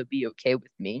also be okay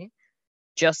with me,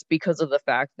 just because of the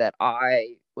fact that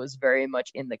I was very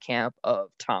much in the camp of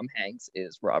Tom Hanks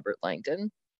is Robert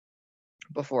Langdon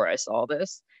before I saw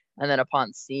this. And then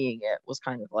upon seeing it was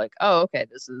kind of like, oh, okay,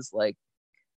 this is like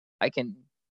I can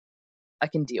I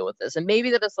can deal with this. And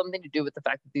maybe that has something to do with the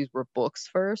fact that these were books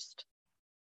first,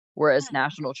 whereas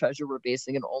National Treasure we're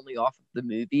basing it only off of the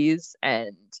movies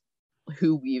and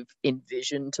who we've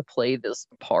envisioned to play this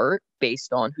part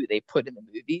based on who they put in the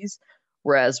movies.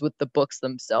 Whereas with the books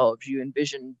themselves, you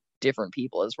envision different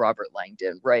people as Robert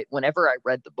Langdon, right? Whenever I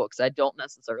read the books, I don't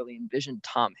necessarily envision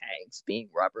Tom Hanks being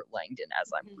Robert Langdon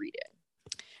as I'm reading.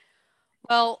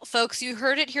 Well, folks, you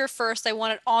heard it here first. I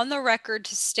want it on the record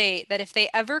to state that if they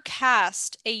ever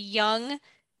cast a young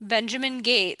Benjamin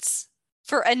Gates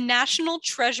for a National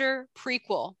Treasure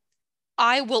prequel,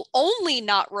 I will only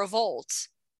not revolt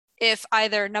if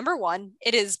either number one,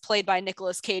 it is played by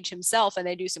Nicolas Cage himself and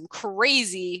they do some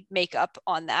crazy makeup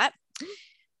on that,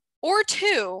 or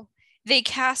two, they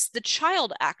cast the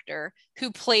child actor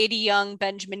who played young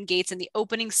Benjamin Gates in the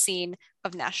opening scene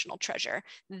of National Treasure.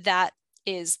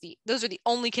 Those are the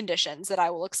only conditions that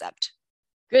I will accept.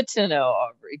 Good to know,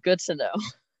 Aubrey. Good to know.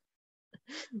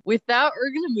 With that,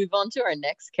 we're going to move on to our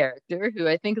next character, who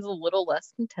I think is a little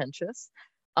less contentious.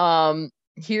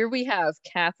 Here we have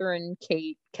Catherine,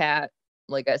 Kate, Kat,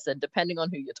 like I said, depending on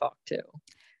who you talk to.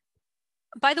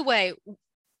 By the way,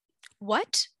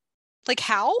 what? Like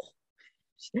how?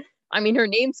 I mean, her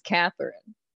name's Catherine.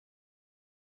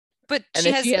 But and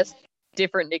she then has she has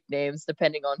different nicknames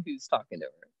depending on who's talking to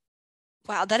her.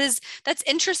 Wow, that's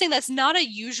interesting. That's not a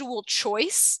usual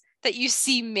choice that you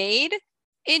see made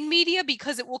in media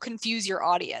because it will confuse your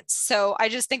audience. So I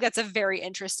just think that's a very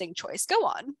interesting choice. Go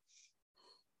on.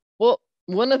 Well,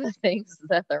 one of the things is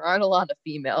that there aren't a lot of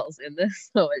females in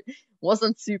this, so it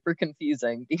wasn't super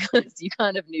confusing because you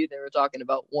kind of knew they were talking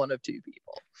about one of two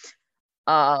people.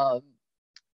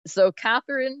 So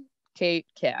Catherine Kate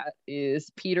Kat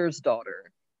is Peter's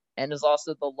daughter and is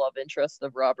also the love interest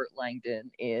of Robert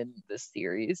Langdon in this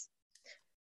series.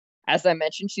 As I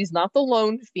mentioned, she's not the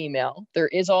lone female. There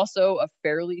is also a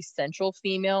fairly central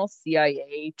female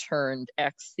CIA turned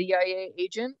ex-CIA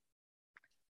agent.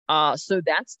 So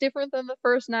that's different than the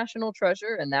first National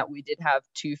Treasure, and that we did have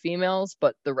two females,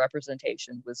 but the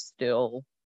representation was still,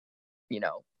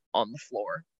 on the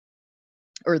floor,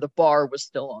 or the bar was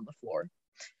still on the floor.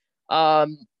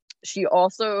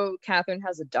 Catherine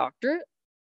has a doctorate.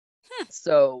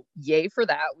 So yay for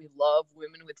that. We love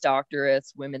women with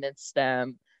doctorates, women in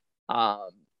STEM,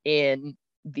 in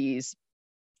these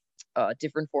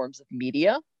different forms of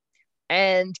media.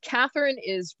 And Catherine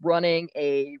is running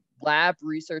a lab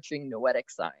researching noetic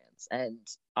science, and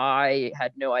I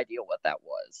had no idea what that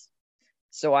was.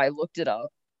 So I looked it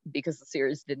up because the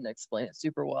series didn't explain it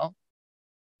super well.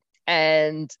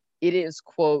 And it is,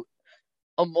 quote,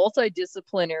 a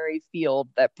multidisciplinary field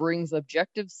that brings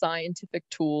objective scientific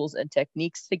tools and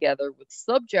techniques together with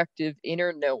subjective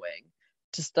inner knowing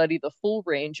to study the full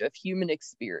range of human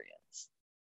experience.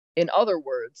 In other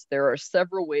words, there are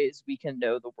several ways we can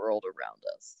know the world around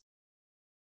us.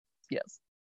 Yes.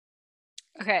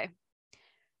 Okay.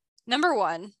 Number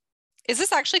one, is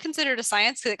this actually considered a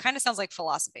science? Because it kind of sounds like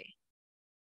philosophy.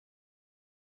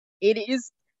 It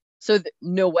is. So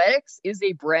noetics is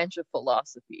a branch of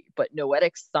philosophy, but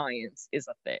noetic science is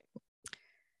a thing.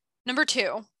 Number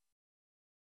two,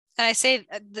 and I say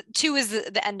two is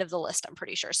the end of the list, I'm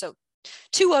pretty sure. So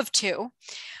two of two.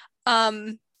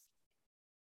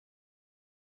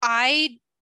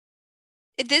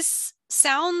 This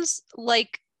sounds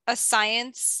like a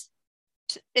science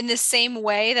in the same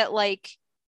way that like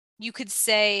you could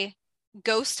say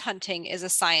ghost hunting is a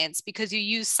science because you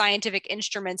use scientific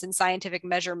instruments and scientific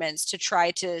measurements to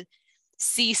try to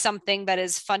see something that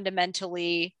is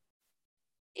fundamentally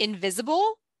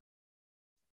invisible.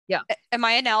 Yeah. Am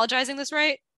I analogizing this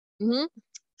right? Mm-hmm.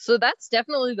 So that's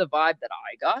definitely the vibe that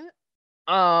I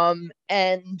got.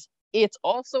 And it's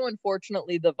also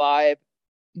unfortunately the vibe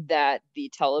that the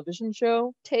television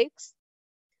show takes.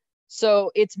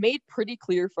 So it's made pretty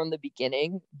clear from the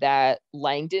beginning that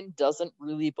Langdon doesn't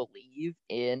really believe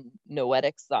in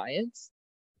noetic science,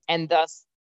 and thus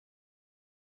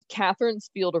Catherine's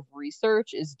field of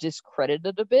research is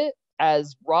discredited a bit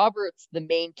as Robert's the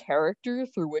main character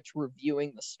through which we're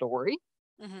viewing the story.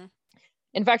 Mm-hmm.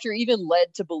 In fact, you're even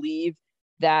led to believe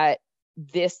that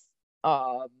this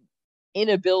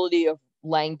inability of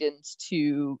Langdon's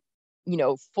to,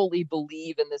 fully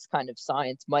believe in this kind of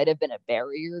science might have been a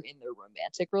barrier in their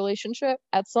romantic relationship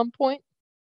at some point.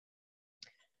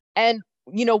 And,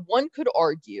 one could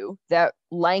argue that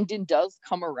Langdon does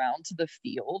come around to the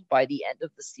field by the end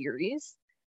of the series.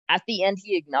 At the end,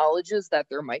 he acknowledges that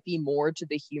there might be more to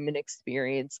the human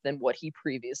experience than what he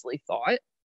previously thought.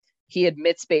 He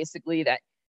admits basically that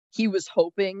he was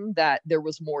hoping that there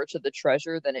was more to the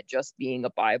treasure than it just being a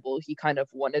Bible. He kind of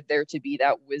wanted there to be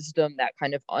that wisdom, that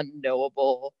kind of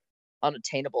unknowable,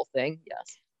 unattainable thing.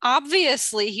 Yes.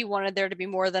 Obviously, he wanted there to be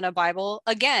more than a Bible.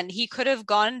 Again, he could have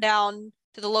gone down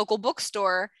to the local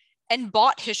bookstore and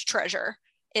bought his treasure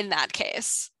in that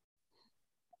case.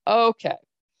 Okay.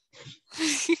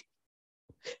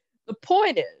 The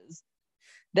point is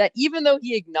that even though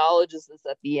he acknowledges this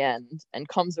at the end and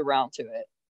comes around to it,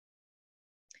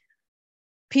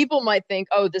 people might think,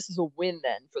 oh, this is a win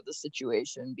then for the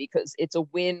situation, because it's a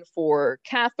win for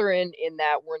Catherine in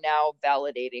that we're now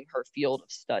validating her field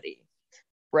of study,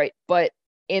 right? But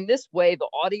in this way, the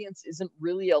audience isn't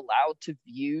really allowed to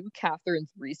view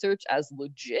Catherine's research as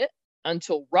legit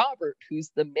until Robert,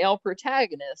 who's the male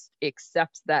protagonist,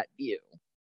 accepts that view.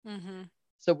 Mm-hmm.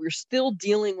 So we're still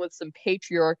dealing with some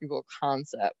patriarchal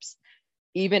concepts,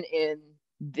 even in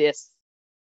this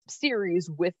series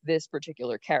with this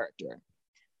particular character.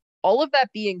 All of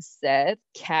that being said,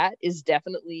 Kat is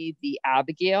definitely the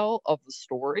Abigail of the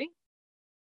story,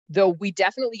 though we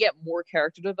definitely get more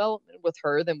character development with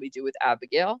her than we do with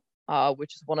Abigail,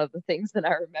 which is one of the things that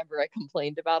I remember I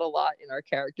complained about a lot in our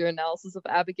character analysis of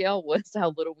Abigail, was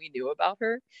how little we knew about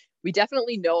her. We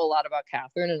definitely know a lot about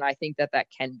Catherine, and I think that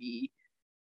can be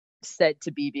said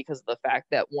to be because of the fact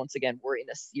that, once again, we're in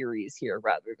a series here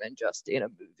rather than just in a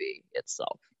movie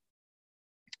itself.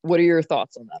 What are your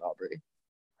thoughts on that, Aubrey?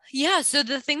 Yeah, so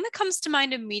the thing that comes to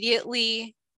mind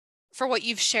immediately for what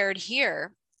you've shared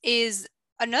here is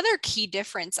another key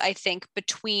difference, I think,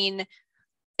 between,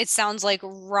 it sounds like,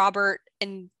 Robert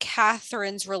and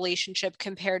Catherine's relationship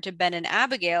compared to Ben and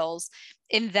Abigail's,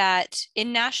 in that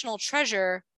in National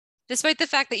Treasure, despite the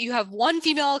fact that you have one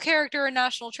female character in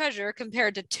National Treasure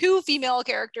compared to two female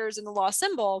characters in The Lost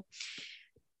Symbol,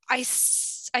 I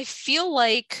feel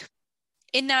like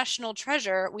in National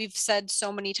Treasure, we've said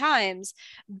so many times,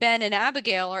 Ben and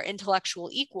Abigail are intellectual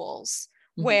equals,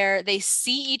 mm-hmm. where they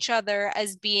see each other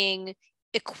as being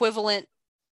equivalent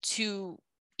to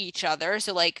each other.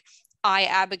 So like, I,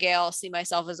 Abigail, see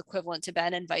myself as equivalent to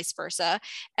Ben and vice versa.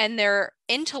 And their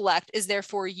intellect is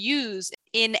therefore used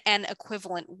in an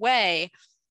equivalent way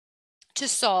to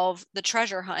solve the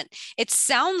treasure hunt. It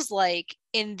sounds like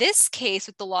in this case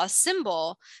with The Lost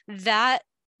Symbol, that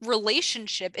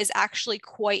relationship is actually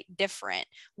quite different,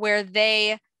 where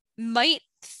they might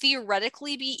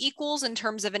theoretically be equals in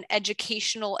terms of an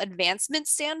educational advancement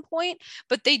standpoint,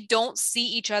 but they don't see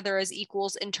each other as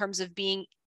equals in terms of being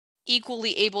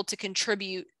equally able to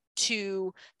contribute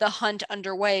to the hunt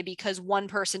underway, because one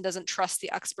person doesn't trust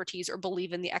the expertise or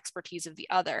believe in the expertise of the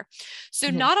other. So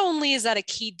mm-hmm. not only is that a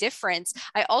key difference,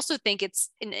 I also think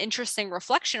it's an interesting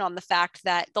reflection on the fact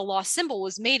that The Lost Symbol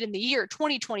was made in the year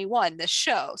 2021, this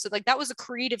show. So like, that was a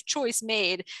creative choice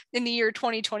made in the year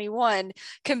 2021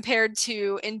 compared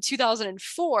to in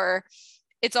 2004.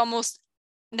 It's almost,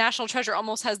 National Treasure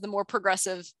almost has the more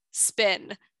progressive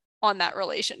spin on that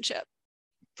relationship.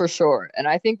 For sure. And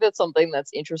I think that's something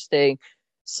that's interesting.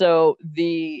 So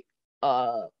the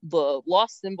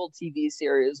Lost Symbol TV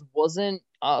series wasn't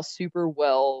super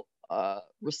well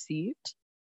received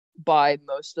by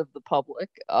most of the public,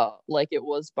 like it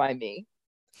was by me.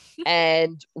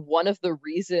 And one of the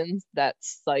reasons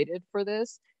that's cited for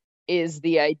this is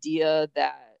the idea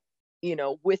that,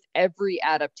 with every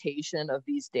adaptation of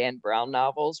these Dan Brown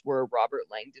novels where Robert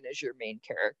Langdon is your main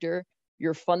character,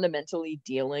 you're fundamentally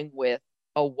dealing with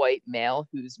a white male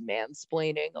who's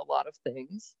mansplaining a lot of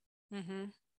things. Mm-hmm.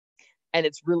 And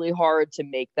it's really hard to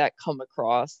make that come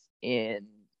across in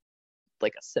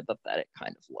like a sympathetic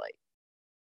kind of light.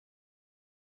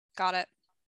 Got it.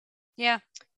 Yeah.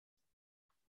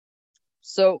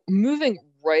 So moving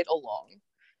right along,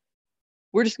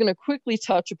 we're just going to quickly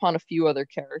touch upon a few other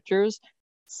characters.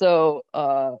 So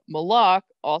Malak,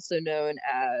 also known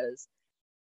as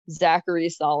Zachary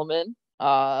Solomon,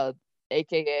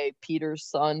 aka Peter's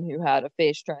son who had a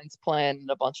face transplant and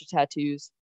a bunch of tattoos,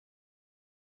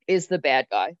 is the bad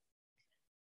guy.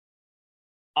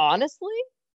 Honestly,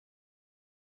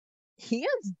 he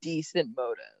has decent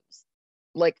motives.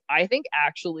 Like, I think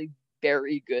actually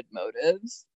very good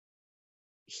motives.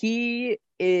 He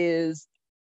is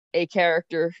a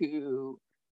character who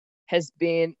has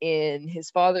been in his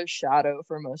father's shadow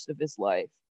for most of his life.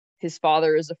 his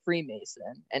father is a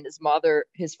Freemason, and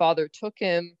his father took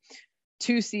him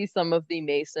to see some of the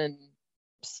Mason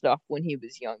stuff when he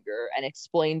was younger and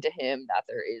explained to him that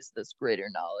there is this greater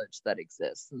knowledge that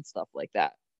exists and stuff like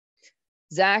that.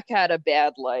 Zach had a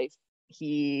bad life.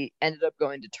 He ended up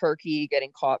going to Turkey,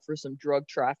 getting caught for some drug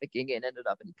trafficking, and ended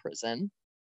up in prison.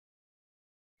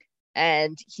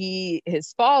 And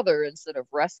his father, instead of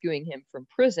rescuing him from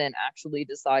prison, actually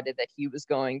decided that he was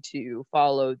going to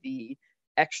follow the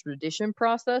extradition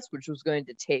process, which was going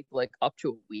to take like up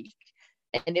to a week.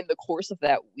 And in the course of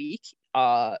that week,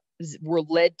 we're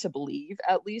led to believe,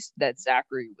 at least, that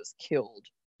Zachary was killed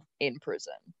in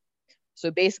prison.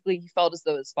 So basically, he felt as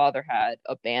though his father had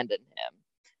abandoned him.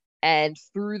 And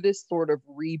through this sort of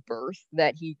rebirth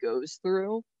that he goes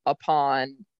through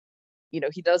upon,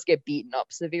 he does get beaten up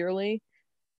severely,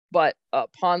 but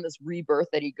upon this rebirth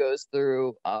that he goes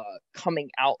through,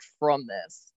 coming out from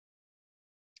this,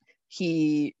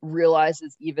 he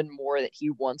realizes even more that he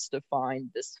wants to find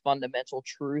this fundamental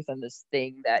truth and this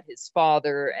thing that his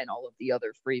father and all of the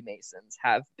other Freemasons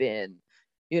have been,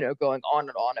 going on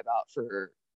and on about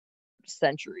for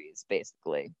centuries,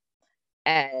 basically.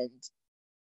 And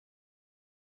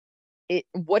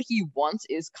what he wants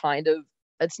is kind of,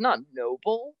 it's not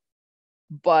noble,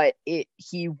 but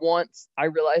he wants, I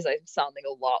realize I'm sounding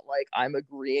a lot like I'm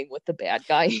agreeing with the bad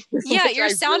guy. Yeah, you're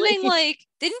sounding like,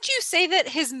 didn't you say that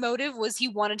his motive was he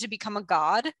wanted to become a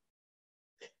god?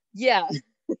 Yeah.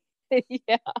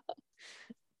 Yeah.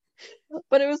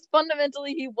 But it was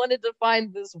fundamentally he wanted to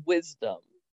find this wisdom.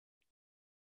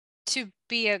 To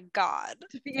be a god.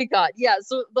 To be a god, yeah.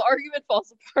 So the argument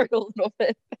falls apart a little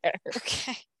bit there.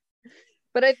 Okay.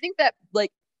 But I think that,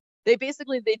 like, they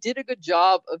did a good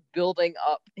job of building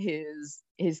up his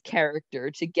character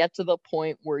to get to the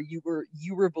point where you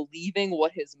were believing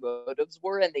what his motives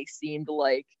were, and they seemed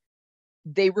like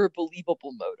they were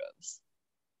believable motives.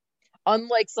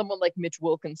 Unlike someone like Mitch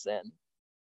Wilkinson,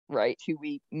 right, who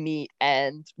we meet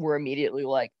and we're immediately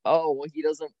like, oh, well,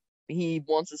 he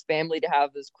wants his family to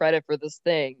have this credit for this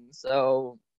thing,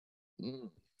 so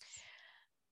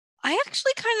I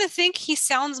actually kind of think he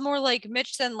sounds more like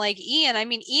Mitch than like Ian. I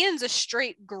mean, Ian's a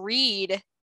straight greed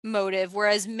motive,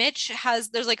 whereas Mitch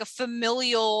there's like a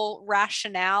familial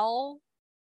rationale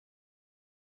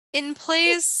in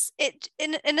place. It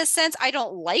in a sense, I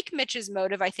don't like Mitch's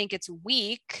motive. I think it's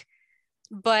weak,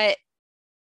 but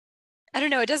I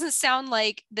don't know. It doesn't sound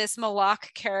like this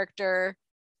Malak character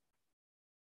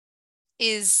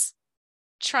is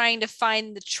trying to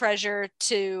find the treasure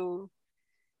to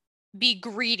be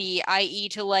greedy, i.e.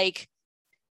 to like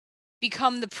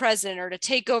become the president or to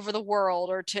take over the world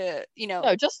or to,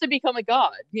 no, just to become a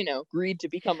god, greed to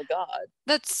become a god.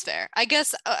 That's fair. I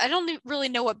guess I don't really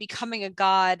know what becoming a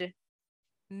god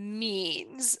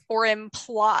means or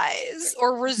implies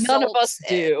or results. None of us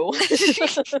do.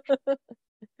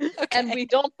 Okay. And we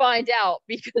don't find out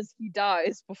because he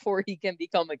dies before he can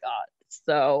become a god.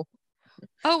 So.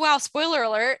 Oh, wow. Spoiler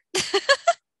alert.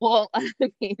 Well, I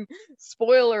mean,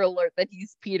 spoiler alert that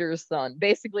he's Peter's son.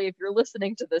 Basically, if you're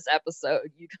listening to this episode,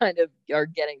 you kind of are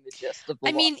getting the gist of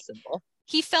the lost symbol.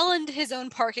 He fell into his own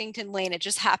Parkington lane. It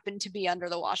just happened to be under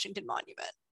the Washington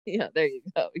Monument. Yeah, there you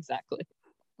go. Exactly.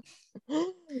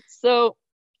 So,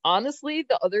 honestly,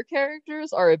 the other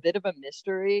characters are a bit of a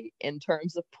mystery in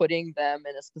terms of putting them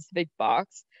in a specific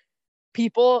box.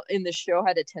 People in the show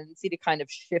had a tendency to kind of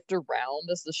shift around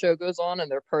as the show goes on, and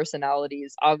their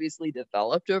personalities obviously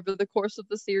developed over the course of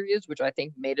the series, which I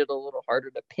think made it a little harder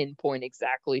to pinpoint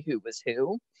exactly who was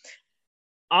who.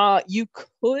 You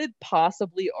could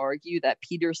possibly argue that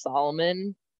Peter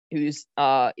Solomon, who's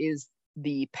is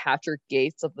the Patrick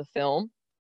Gates of the film,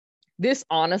 this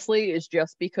honestly is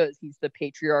just because he's the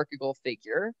patriarchal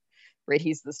figure, right?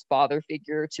 He's this father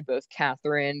figure to both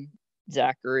Catherine,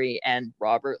 Zachary, and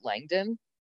Robert Langdon.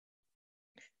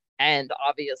 And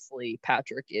obviously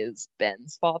Patrick is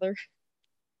Ben's father.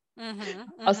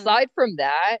 Aside from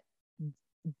that,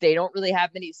 they don't really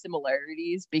have many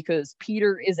similarities because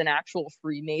Peter is an actual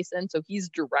Freemason, so he's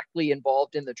directly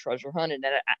involved in the treasure hunt, and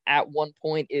at one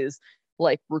point is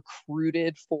like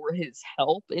recruited for his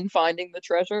help in finding the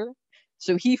treasure.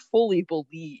 So he fully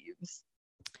believes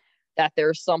that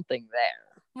there's something there.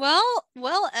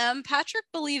 Well, Patrick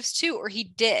believes too, or he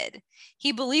did.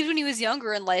 He believed when he was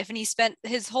younger in life, and he spent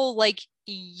his whole like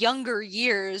younger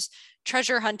years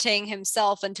treasure hunting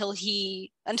himself until the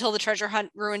treasure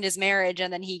hunt ruined his marriage,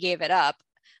 and then he gave it up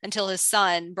until his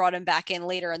son brought him back in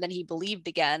later, and then he believed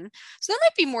again. So there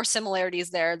might be more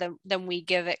similarities there than we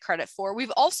give it credit for.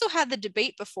 We've also had the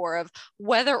debate before of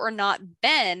whether or not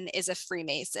Ben is a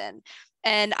Freemason.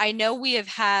 And I know we have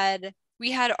had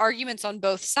we had arguments on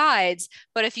both sides,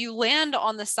 but if you land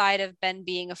on the side of Ben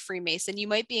being a Freemason, you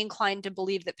might be inclined to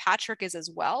believe that Patrick is as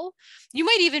well. You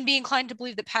might even be inclined to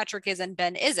believe that Patrick is and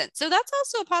Ben isn't. So that's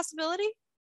also a possibility.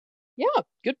 Yeah,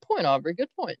 good point, Aubrey. Good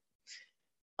point.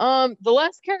 The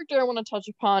last character I want to touch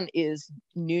upon is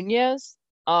Nunez.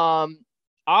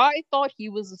 I thought he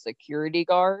was a security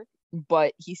guard,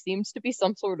 but he seems to be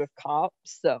some sort of cop,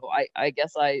 so I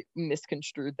guess I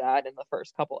misconstrued that in the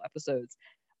first couple episodes.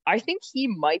 I think he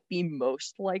might be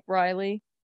most like Riley.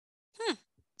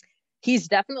 He's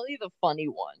definitely the funny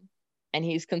one, and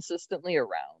he's consistently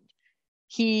around.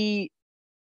 He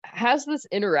has this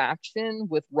interaction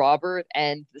with Robert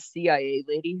and the CIA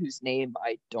lady whose name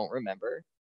I don't remember.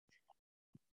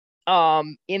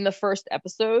 In the first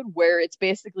episode, where it's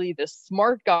basically this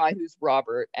smart guy who's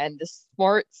Robert and this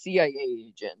smart CIA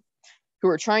agent who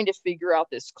are trying to figure out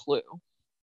this clue.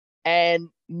 And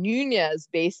Nunez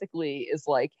basically is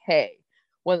like, hey,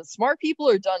 when the smart people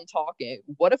are done talking,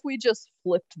 what if we just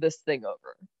flipped this thing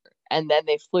over? And then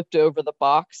they flipped over the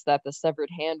box that the severed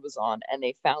hand was on, and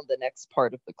they found the next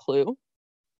part of the clue.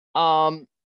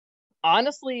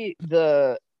 Honestly,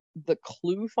 the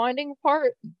clue finding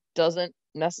part doesn't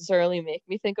necessarily make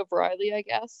me think of Riley, I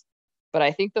guess. But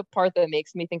I think the part that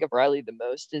makes me think of Riley the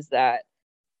most is that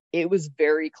it was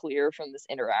very clear from this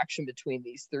interaction between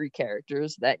these three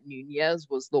characters that Nunez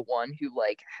was the one who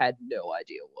like had no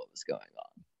idea what was going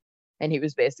on. And he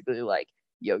was basically like,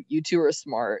 yo, you two are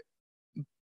smart,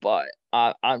 but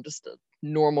I'm just a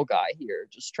normal guy here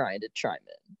just trying to chime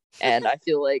in. And I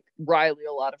feel like Riley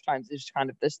a lot of times is kind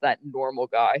of that normal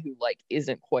guy who like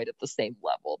isn't quite at the same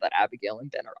level that Abigail and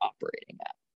Ben are operating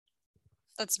at.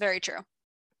 That's very true.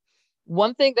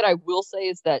 One thing that I will say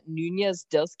is that Nunez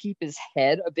does keep his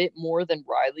head a bit more than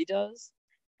Riley does.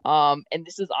 And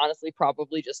this is honestly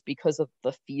probably just because of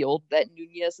the field that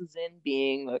Nunez is in,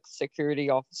 being a security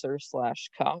officer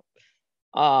 / cop.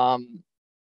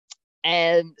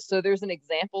 And so there's an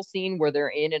example scene where they're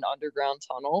in an underground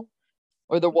tunnel,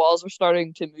 or the walls are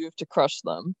starting to move to crush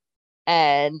them.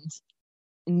 And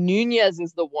Nunez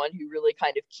is the one who really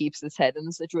kind of keeps his head in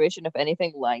the situation. If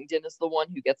anything, Langdon is the one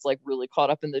who gets like really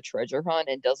caught up in the treasure hunt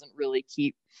and doesn't really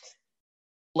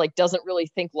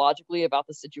think logically about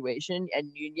the situation.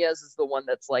 And Nunez is the one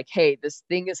that's like, hey, this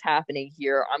thing is happening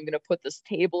here. I'm going to put this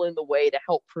table in the way to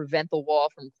help prevent the wall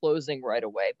from closing right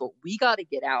away. But we got to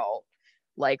get out.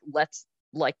 Like, let's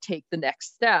like take the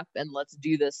next step and let's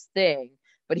do this thing.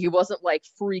 But he wasn't like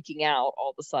freaking out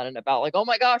all of a sudden about like, oh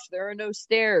my gosh, there are no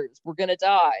stairs. We're going to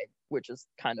die, which is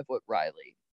kind of what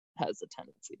Riley has a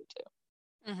tendency to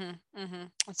do.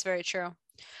 That's very true.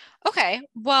 Okay,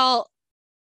 well,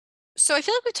 so I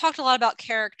feel like we talked a lot about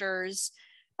characters.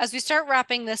 As we start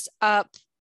wrapping this up,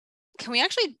 can we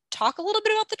actually talk a little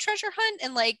bit about the treasure hunt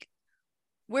and like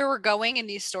where we're going in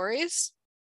these stories?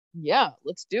 Yeah,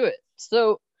 let's do it.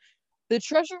 So the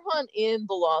treasure hunt in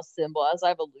The Lost Symbol, as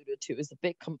I've alluded to, is a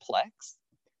bit complex.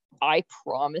 I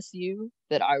promise you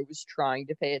that I was trying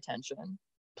to pay attention.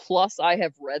 Plus, I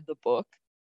have read the book.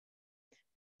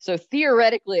 So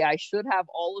theoretically, I should have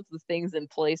all of the things in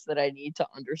place that I need to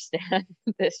understand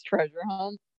this treasure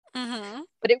hunt.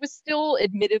 But it was still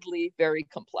admittedly very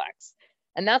complex.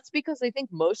 And that's because I think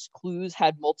most clues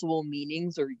had multiple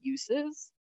meanings or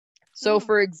uses. So,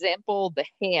 for example, the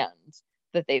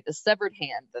severed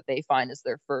hand that they find is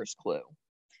their first clue.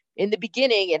 In the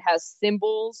beginning, it has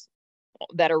symbols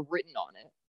that are written on it.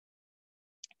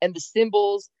 And the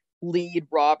symbols lead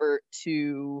Robert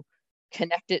to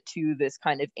connect it to this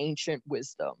kind of ancient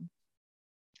wisdom.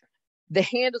 The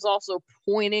hand is also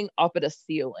pointing up at a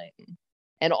ceiling.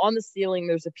 And on the ceiling,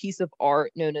 there's a piece of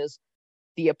art known as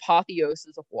the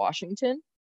Apotheosis of Washington.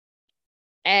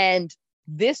 And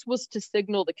this was to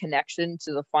signal the connection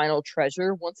to the final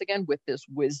treasure, once again, with this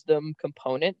wisdom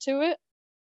component to it.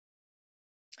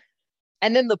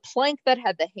 And then the plank that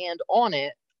had the hand on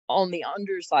it, on the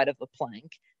underside of the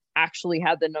plank, actually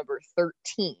had the number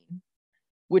 13,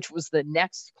 which was the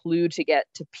next clue to get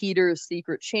to Peter's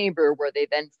secret chamber, where they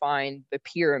then find the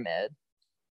pyramid,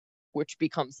 which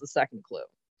becomes the second clue.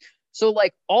 So,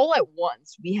 like, all at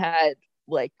once, we had,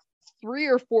 like, 3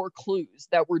 or 4 clues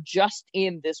that were just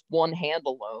in this one hand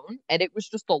alone, and it was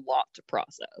just a lot to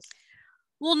process.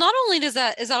 Well, not only is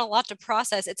that a lot to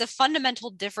process, it's a fundamental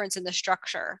difference in the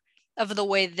structure of the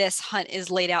way this hunt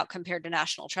is laid out compared to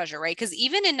National Treasure, right? Because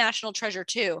even in National Treasure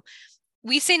 2,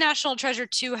 we say National Treasure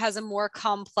 2 has a more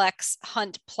complex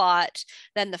hunt plot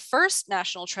than the first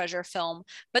National Treasure film,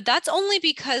 but that's only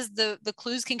because the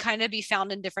clues can kind of be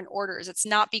found in different orders. It's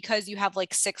not because you have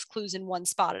like 6 clues in one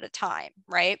spot at a time,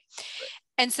 right?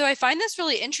 And so I find this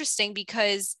really interesting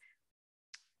because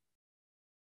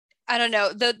I don't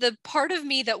know. The part of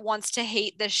me that wants to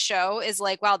hate this show is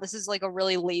like, wow, this is like a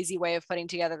really lazy way of putting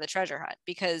together the treasure hunt,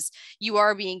 because you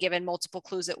are being given multiple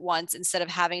clues at once instead of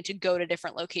having to go to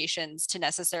different locations to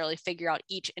necessarily figure out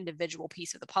each individual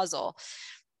piece of the puzzle.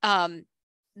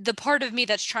 The part of me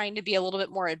that's trying to be a little bit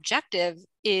more objective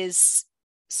is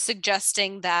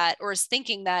suggesting that, or is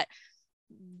thinking that,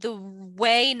 the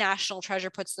way National Treasure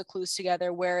puts the clues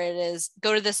together, where it is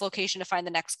go to this location to find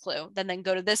the next clue, then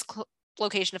go to this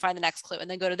location to find the next clue,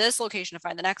 and then go to this location to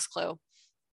find the next clue.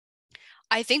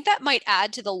 I think that might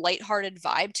add to the lighthearted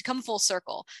vibe, to come full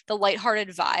circle, the lighthearted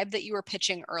vibe that you were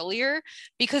pitching earlier,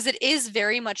 because it is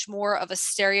very much more of a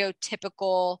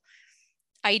stereotypical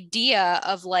idea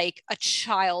of like a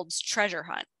child's treasure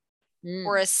hunt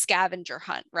or a scavenger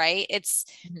hunt, right? It's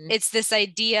this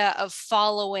idea of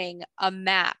following a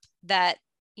map that,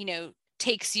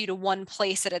 takes you to one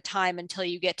place at a time until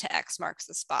you get to X marks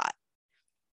the spot.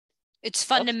 It's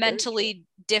fundamentally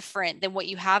different than what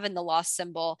you have in the Lost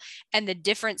Symbol, and the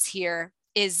difference here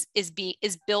is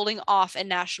building off a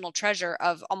National Treasure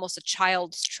of almost a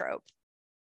child's trope,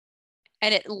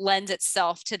 and it lends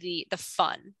itself to the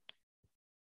fun.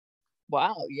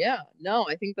 Wow, yeah. No,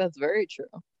 I think that's very true.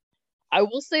 I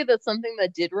will say that something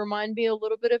that did remind me a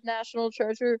little bit of National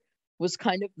Treasure was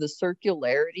kind of the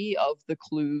circularity of the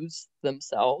clues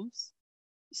themselves.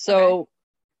 So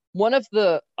one of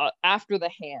the, after the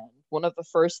hand, one of the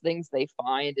first things they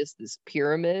find is this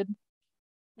pyramid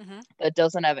that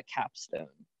doesn't have a capstone.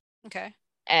 Okay.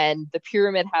 And the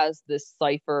pyramid has this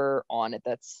cipher on it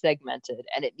that's segmented,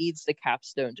 and it needs the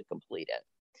capstone to complete it.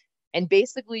 And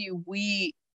basically,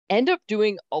 we end up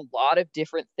doing a lot of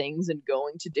different things and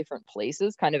going to different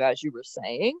places, kind of as you were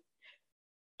saying,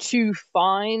 to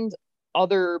find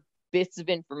other bits of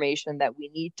information that we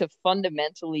need to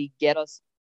fundamentally get us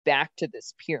back to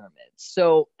this pyramid.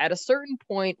 So at a certain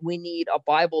point, we need a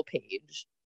Bible page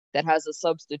that has a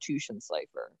substitution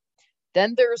cipher.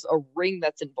 Then there's a ring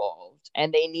that's involved,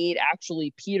 and they need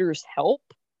actually Peter's help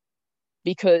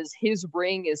because his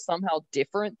ring is somehow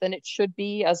different than it should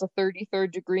be as a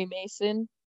 33rd degree Mason.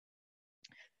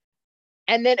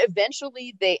 And then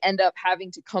eventually they end up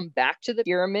having to come back to the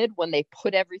pyramid when they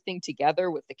put everything together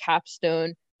with the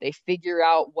capstone. They figure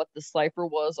out what the cipher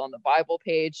was on the Bible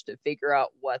page to figure out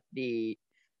what the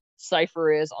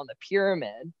cipher is on the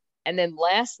pyramid. And then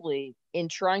lastly, in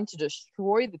trying to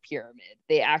destroy the pyramid,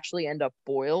 they actually end up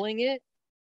boiling it.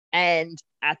 And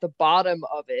at the bottom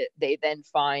of it, they then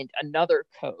find another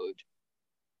code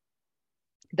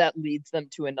that leads them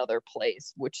to another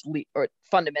place, which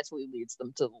fundamentally leads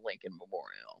them to the Lincoln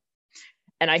Memorial.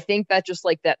 And I think that just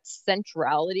like that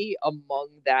centrality among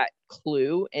that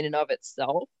clue in and of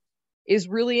itself is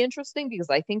really interesting, because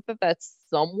I think that that's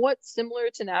somewhat similar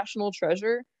to National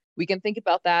Treasure. We can think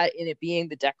about that in it being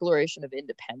the Declaration of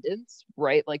Independence,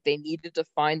 right? Like they needed to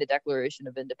find the Declaration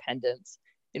of Independence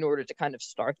in order to kind of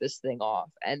start this thing off.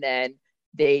 And then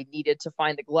they needed to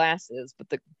find the glasses,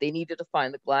 but they needed to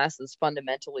find the glasses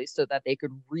fundamentally so that they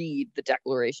could read the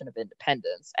Declaration of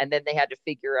Independence. And then they had to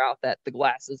figure out that the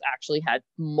glasses actually had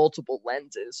multiple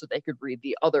lenses so they could read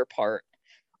the other part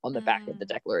on the back of the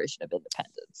Declaration of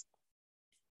Independence.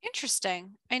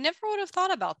 Interesting. I never would have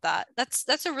thought about that.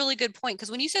 That's a really good point,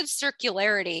 because when you said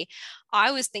circularity,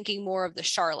 I was thinking more of the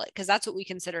Charlotte, because that's what we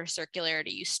consider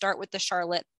circularity. You start with the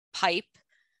Charlotte pipe,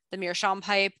 the Meerschaum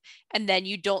pipe, and then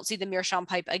you don't see the Meerschaum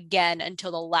pipe again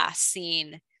until the last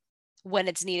scene when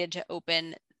it's needed to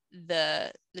open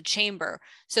the chamber.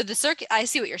 So the circuit, I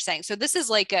see what you're saying. So this is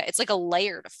like it's like a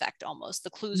layered effect almost. The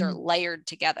clues are layered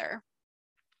together.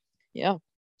 Yeah.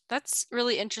 That's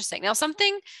really interesting. Now,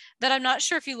 something that I'm not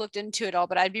sure if you looked into at all,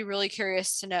 but I'd be really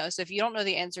curious to know. So if you don't know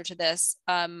the answer to this,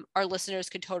 our listeners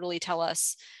could totally tell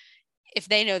us if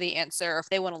they know the answer or if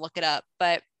they want to look it up.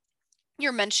 But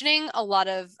you're mentioning a lot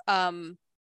of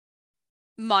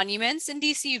monuments in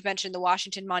DC. You've mentioned the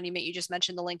Washington Monument. You just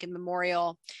mentioned the Lincoln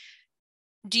Memorial.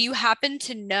 Do you happen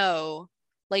to know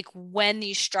like when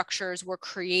these structures were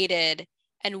created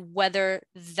and whether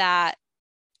that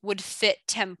would fit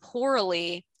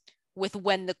temporally with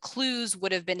when the clues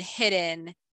would have been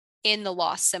hidden in the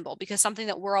Lost Symbol? Because something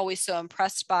that we're always so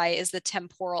impressed by is the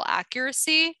temporal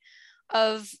accuracy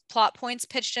of plot points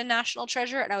pitched in National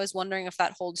Treasure. And I was wondering if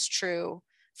that holds true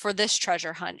for this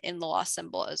treasure hunt in the Lost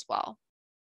Symbol as well.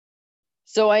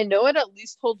 So I know it at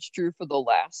least holds true for the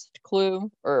last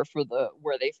clue, or for the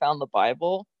where they found the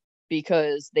Bible,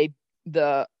 because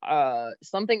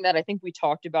something that I think we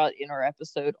talked about in our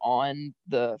episode on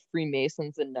the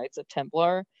Freemasons and Knights of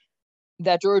Templar,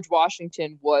 that George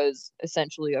Washington was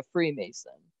essentially a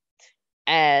Freemason.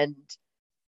 And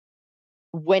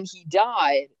when he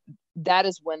died, that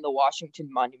is when the Washington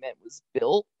Monument was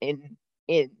built in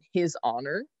his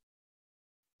honor.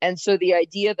 And so the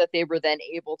idea that they were then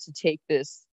able to take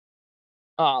this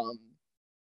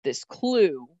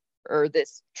clue or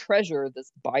this treasure,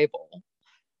 this Bible,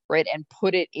 right, and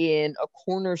put it in a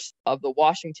corner of the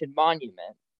Washington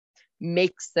Monument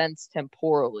makes sense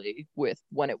temporally with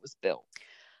when it was built.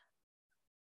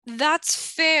 That's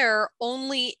fair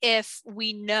only if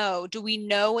we know. Do we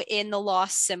know in the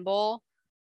lost symbol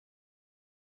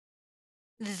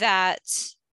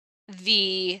that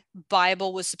the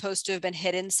Bible was supposed to have been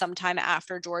hidden sometime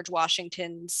after George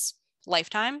Washington's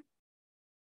lifetime?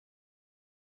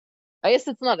 I guess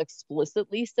it's not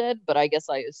explicitly said, but I guess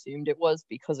I assumed it was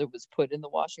because it was put in the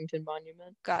Washington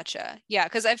Monument. Gotcha. Yeah,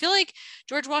 because I feel like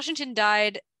George Washington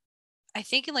died, I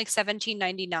think, in like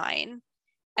 1799,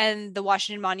 and the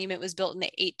Washington Monument was built in the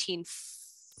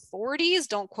 1840s.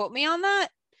 Don't quote me on that.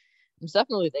 It's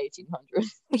definitely the 1800s.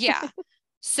 Yeah.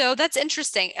 So that's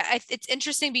interesting. It's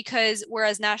interesting because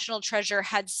whereas National Treasure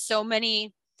had so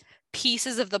many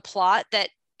pieces of the plot that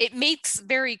it makes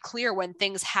very clear when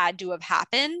things had to have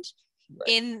happened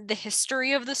in the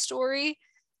history of the story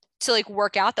to like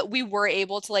work out, that we were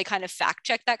able to like kind of fact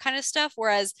check that kind of stuff.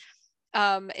 Whereas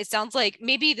it sounds like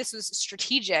maybe this was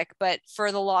strategic, but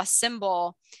for the lost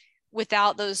symbol,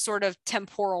 without those sort of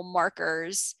temporal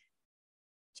markers,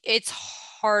 it's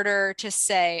harder to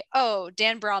say, oh,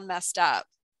 Dan Brown messed up.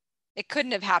 It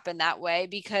couldn't have happened that way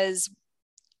because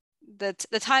the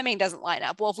timing doesn't line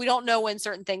up. Well, if we don't know when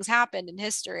certain things happened in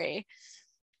history,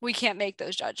 we can't make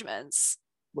those judgments.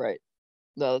 Right.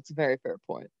 No, that's a very fair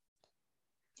point.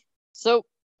 So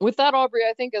with that, Aubrey,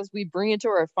 I think as we bring it to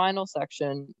our final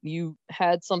section, you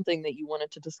had something that you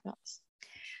wanted to discuss.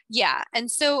 Yeah.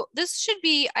 And so this should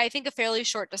be, I think, a fairly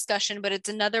short discussion, but it's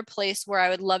another place where I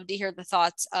would love to hear the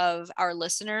thoughts of our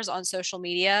listeners on social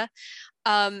media.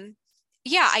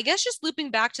 Yeah, I guess just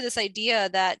looping back to this idea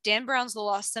that Dan Brown's The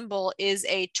Lost Symbol is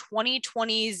a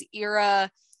 2020s era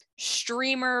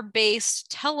streamer-based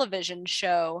television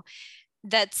show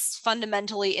that's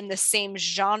fundamentally in the same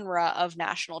genre of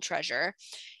National Treasure.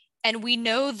 And we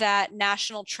know that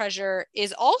National Treasure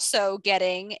is also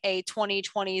getting a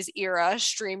 2020s era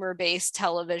streamer based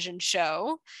television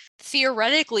show,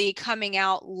 theoretically coming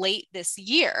out late this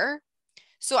year.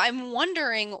 So I'm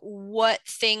wondering what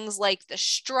things like the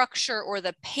structure or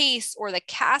the pace or the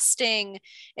casting,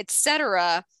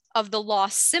 etc., of the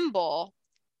lost symbol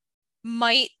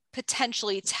might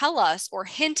potentially tell us or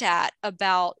hint at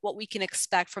about what we can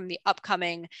expect from the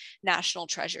upcoming National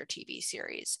Treasure TV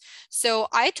series. So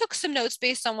I took some notes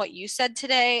based on what you said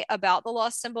today about the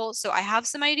lost symbol. So I have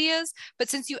some ideas, but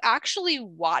since you actually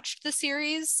watched the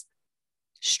series,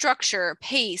 structure,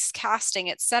 pace,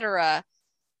 casting, etc.,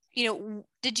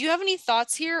 did you have any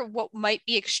thoughts here? What might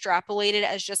be extrapolated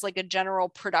as just like a general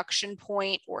production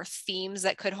point or themes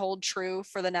that could hold true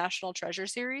for the National Treasure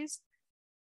series?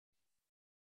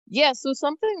 Yeah, so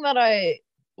one thing that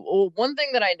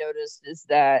I noticed is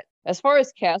that as far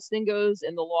as casting goes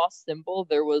in The Lost Symbol,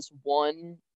 there was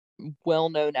one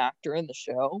well-known actor in the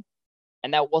show,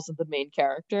 and that wasn't the main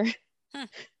character.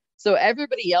 So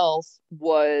everybody else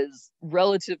was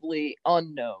relatively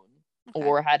unknown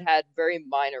or had very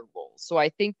minor roles. So I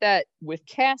think that with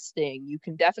casting, you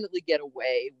can definitely get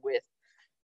away with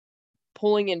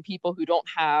pulling in people who don't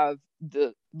have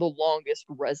the longest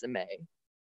resume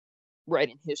right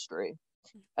in history.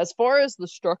 As far as the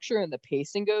structure and the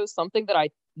pacing goes, something that I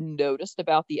noticed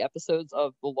about the episodes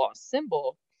of The Lost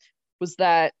Symbol was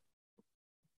that,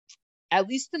 at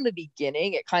least in the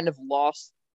beginning, it kind of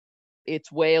lost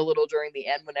its way a little during the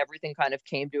end when everything kind of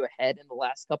came to a head in the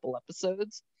last couple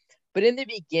episodes. But in the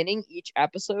beginning, each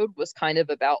episode was kind of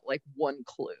about like one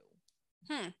clue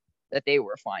that they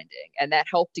were finding. And that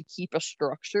helped to keep a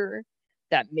structure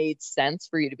that made sense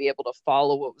for you to be able to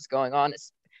follow what was going on.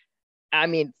 I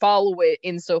mean, follow it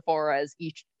insofar as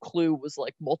each clue was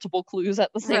like multiple clues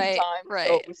at the same time. Right.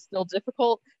 So it was still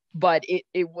difficult, but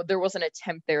there was an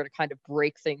attempt there to kind of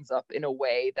break things up in a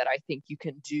way that I think you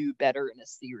can do better in a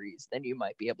series than you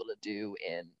might be able to do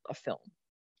in a film.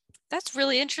 That's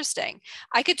really interesting.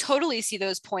 I could totally see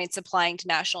those points applying to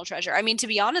National Treasure. I mean, to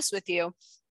be honest with you,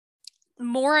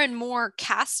 more and more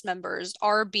cast members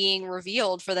are being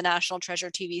revealed for the National Treasure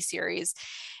TV series.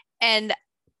 And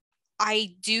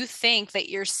I do think that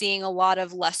you're seeing a lot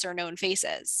of lesser known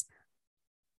faces.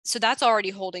 So that's already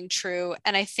holding true.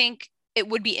 And I think it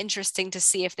would be interesting to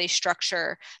see if they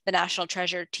structure the National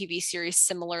Treasure TV series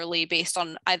similarly based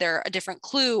on either a different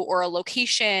clue or a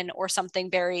location or something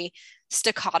very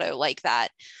staccato like that.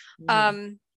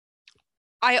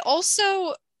 I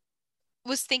also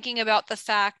was thinking about the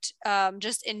fact,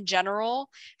 just in general,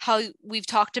 how we've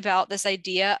talked about this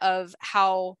idea of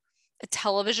how a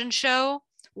television show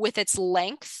with its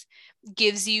length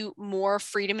gives you more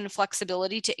freedom and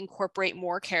flexibility to incorporate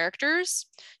more characters.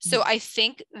 So I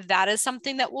think that is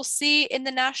something that we'll see in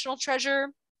the National Treasure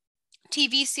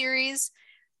TV series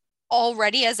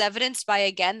already, as evidenced by,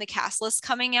 again, the cast list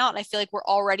coming out. And I feel like we're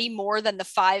already more than the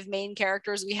 5 main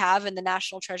characters we have in the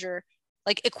National Treasure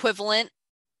like equivalent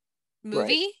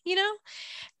movie, right.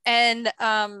 And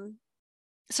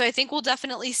so I think we'll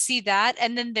definitely see that.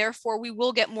 And then therefore we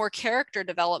will get more character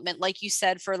development. Like you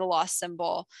said, for the Lost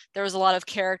Symbol, there was a lot of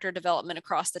character development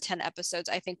across the 10 episodes.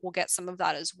 I think we'll get some of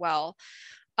that as well.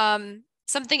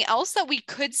 Something else that we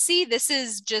could see, this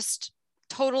is just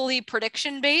totally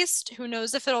prediction based, who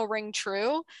knows if it'll ring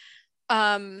true.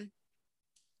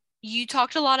 You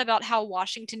talked a lot about how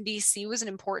Washington, D.C. was an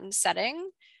important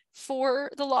setting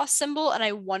for the Lost Symbol. And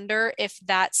I wonder if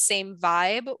that same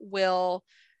vibe will,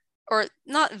 or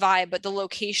not vibe, but the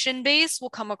location base will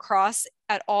come across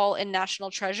at all in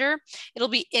National Treasure. It'll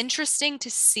be interesting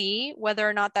to see whether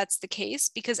or not that's the case,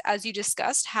 because as you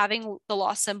discussed, having the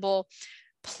Lost Symbol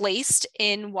placed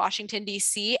in Washington,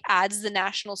 D.C. adds the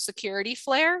national security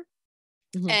flair.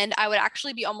 Mm-hmm. And I would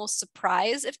actually be almost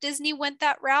surprised if Disney went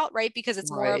that route, right? Because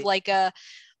it's more of like a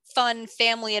fun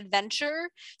family adventure.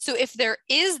 So if there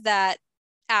is that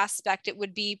aspect, it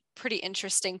would be pretty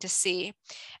interesting to see.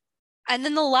 And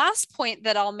then the last point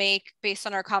that I'll make based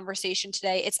on our conversation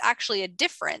today, it's actually a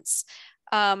difference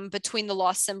between the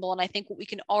Lost Symbol and I think what we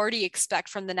can already expect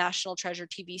from the National Treasure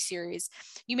TV series.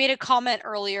 You made a comment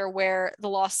earlier where the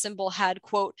Lost Symbol had,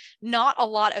 quote, not a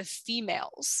lot of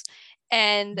females.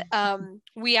 And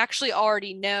we actually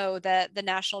already know that the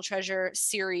National Treasure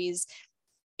series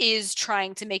is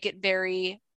trying to make it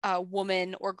very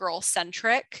woman or girl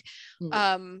centric.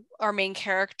 Our main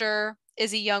character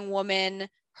is a young woman.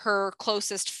 Her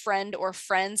closest friend or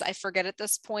friends, I forget at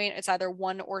this point, it's either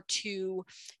 1 or 2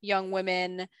 young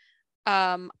women.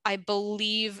 I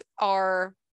believe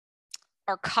our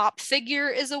cop figure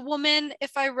is a woman,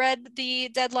 if I read the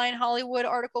Deadline Hollywood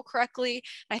article correctly.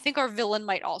 I think our villain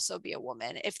might also be a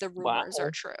woman, if the rumors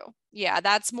are true. Yeah,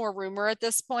 that's more rumor at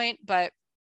this point, but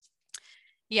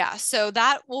yeah, so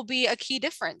that will be a key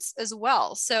difference as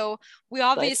well. So we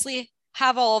obviously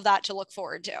have all of that to look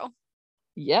forward to.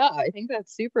 Yeah, I think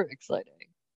that's super exciting.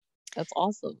 That's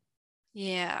awesome.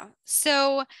 Yeah.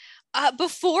 So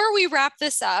before we wrap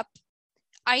this up,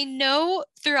 I know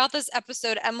throughout this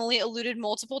episode, Emily alluded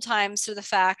multiple times to the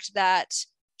fact that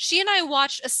she and I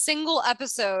watched a single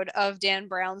episode of Dan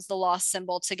Brown's The Lost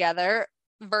Symbol together,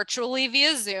 virtually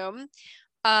via Zoom.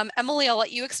 Emily, I'll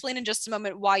let you explain in just a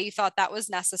moment why you thought that was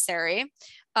necessary.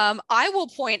 I will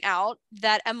point out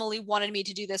that Emily wanted me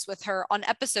to do this with her on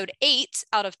episode 8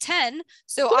 out of 10.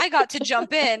 So I got to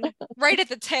jump in right at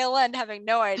the tail end, having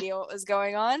no idea what was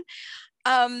going on.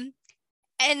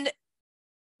 And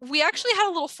we actually had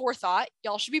a little forethought.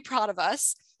 Y'all should be proud of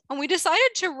us. And we decided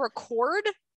to record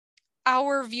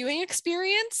our viewing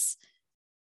experience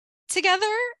together.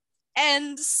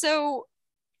 And so,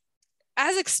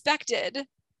 as expected,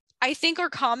 I think our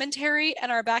commentary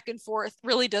and our back and forth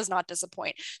really does not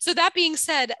disappoint. So that being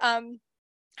said,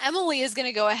 Emily is going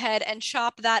to go ahead and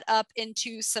chop that up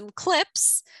into some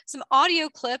clips, some audio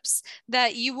clips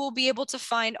that you will be able to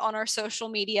find on our social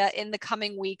media in the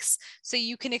coming weeks, so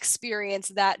you can experience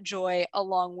that joy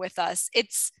along with us.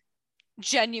 It's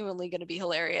genuinely going to be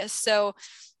hilarious. So,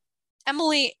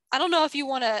 Emily, I don't know if you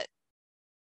want to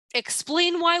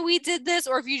explain why we did this,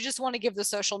 or if you just want to give the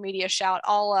social media shout.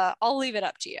 I'll leave it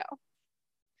up to you.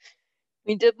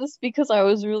 We did this because I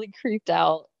was really creeped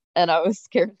out and I was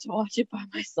scared to watch it by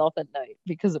myself at night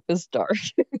because it was dark.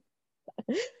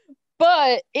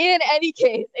 But in any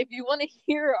case, if you want to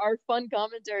hear our fun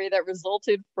commentary that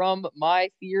resulted from my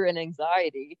fear and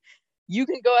anxiety, you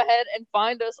can go ahead and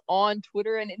find us on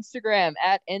Twitter and Instagram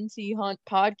at NT Hunt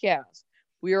Podcast.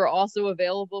 We are also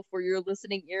available for your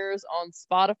listening ears on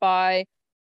Spotify,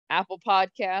 Apple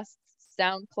Podcasts,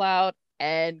 SoundCloud,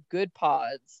 and Good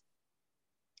Pods.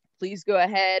 Please go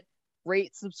ahead,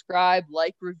 rate, subscribe,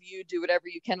 like, review, do whatever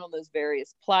you can on those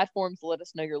various platforms. Let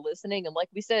us know you're listening. And like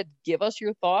we said, give us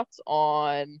your thoughts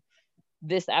on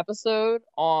this episode.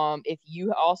 If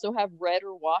you also have read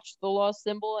or watched The Lost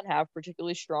Symbol and have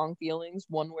particularly strong feelings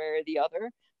one way or the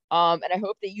other. And I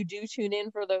hope that you do tune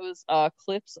in for those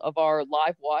clips of our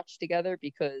live watch together,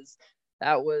 because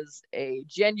that was a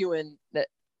genuine,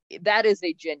 that is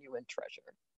a genuine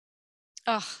treasure.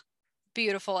 Oh,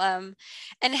 Beautiful, Em.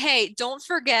 And hey, don't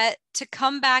forget to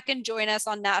come back and join us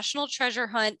on National Treasure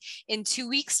Hunt in 2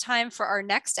 weeks' time for our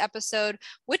next episode,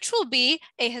 which will be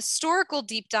a historical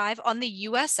deep dive on the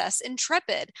USS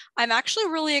Intrepid. I'm actually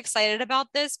really excited about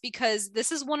this because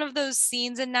this is one of those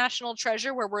scenes in National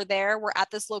Treasure where we're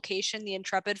at this location, the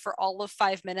Intrepid, for all of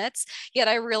 5 minutes. Yet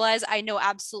I realize I know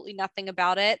absolutely nothing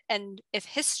about it. And if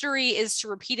history is to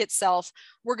repeat itself,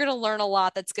 we're going to learn a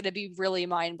lot that's going to be really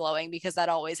mind blowing because that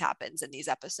always happens in these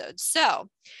episodes. So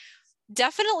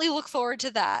definitely look forward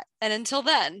to that. And until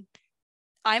then,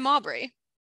 I'm Aubrey.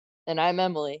 And I'm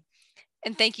Emily.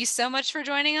 And thank you so much for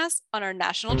joining us on our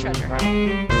National Treasure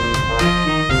Hunt.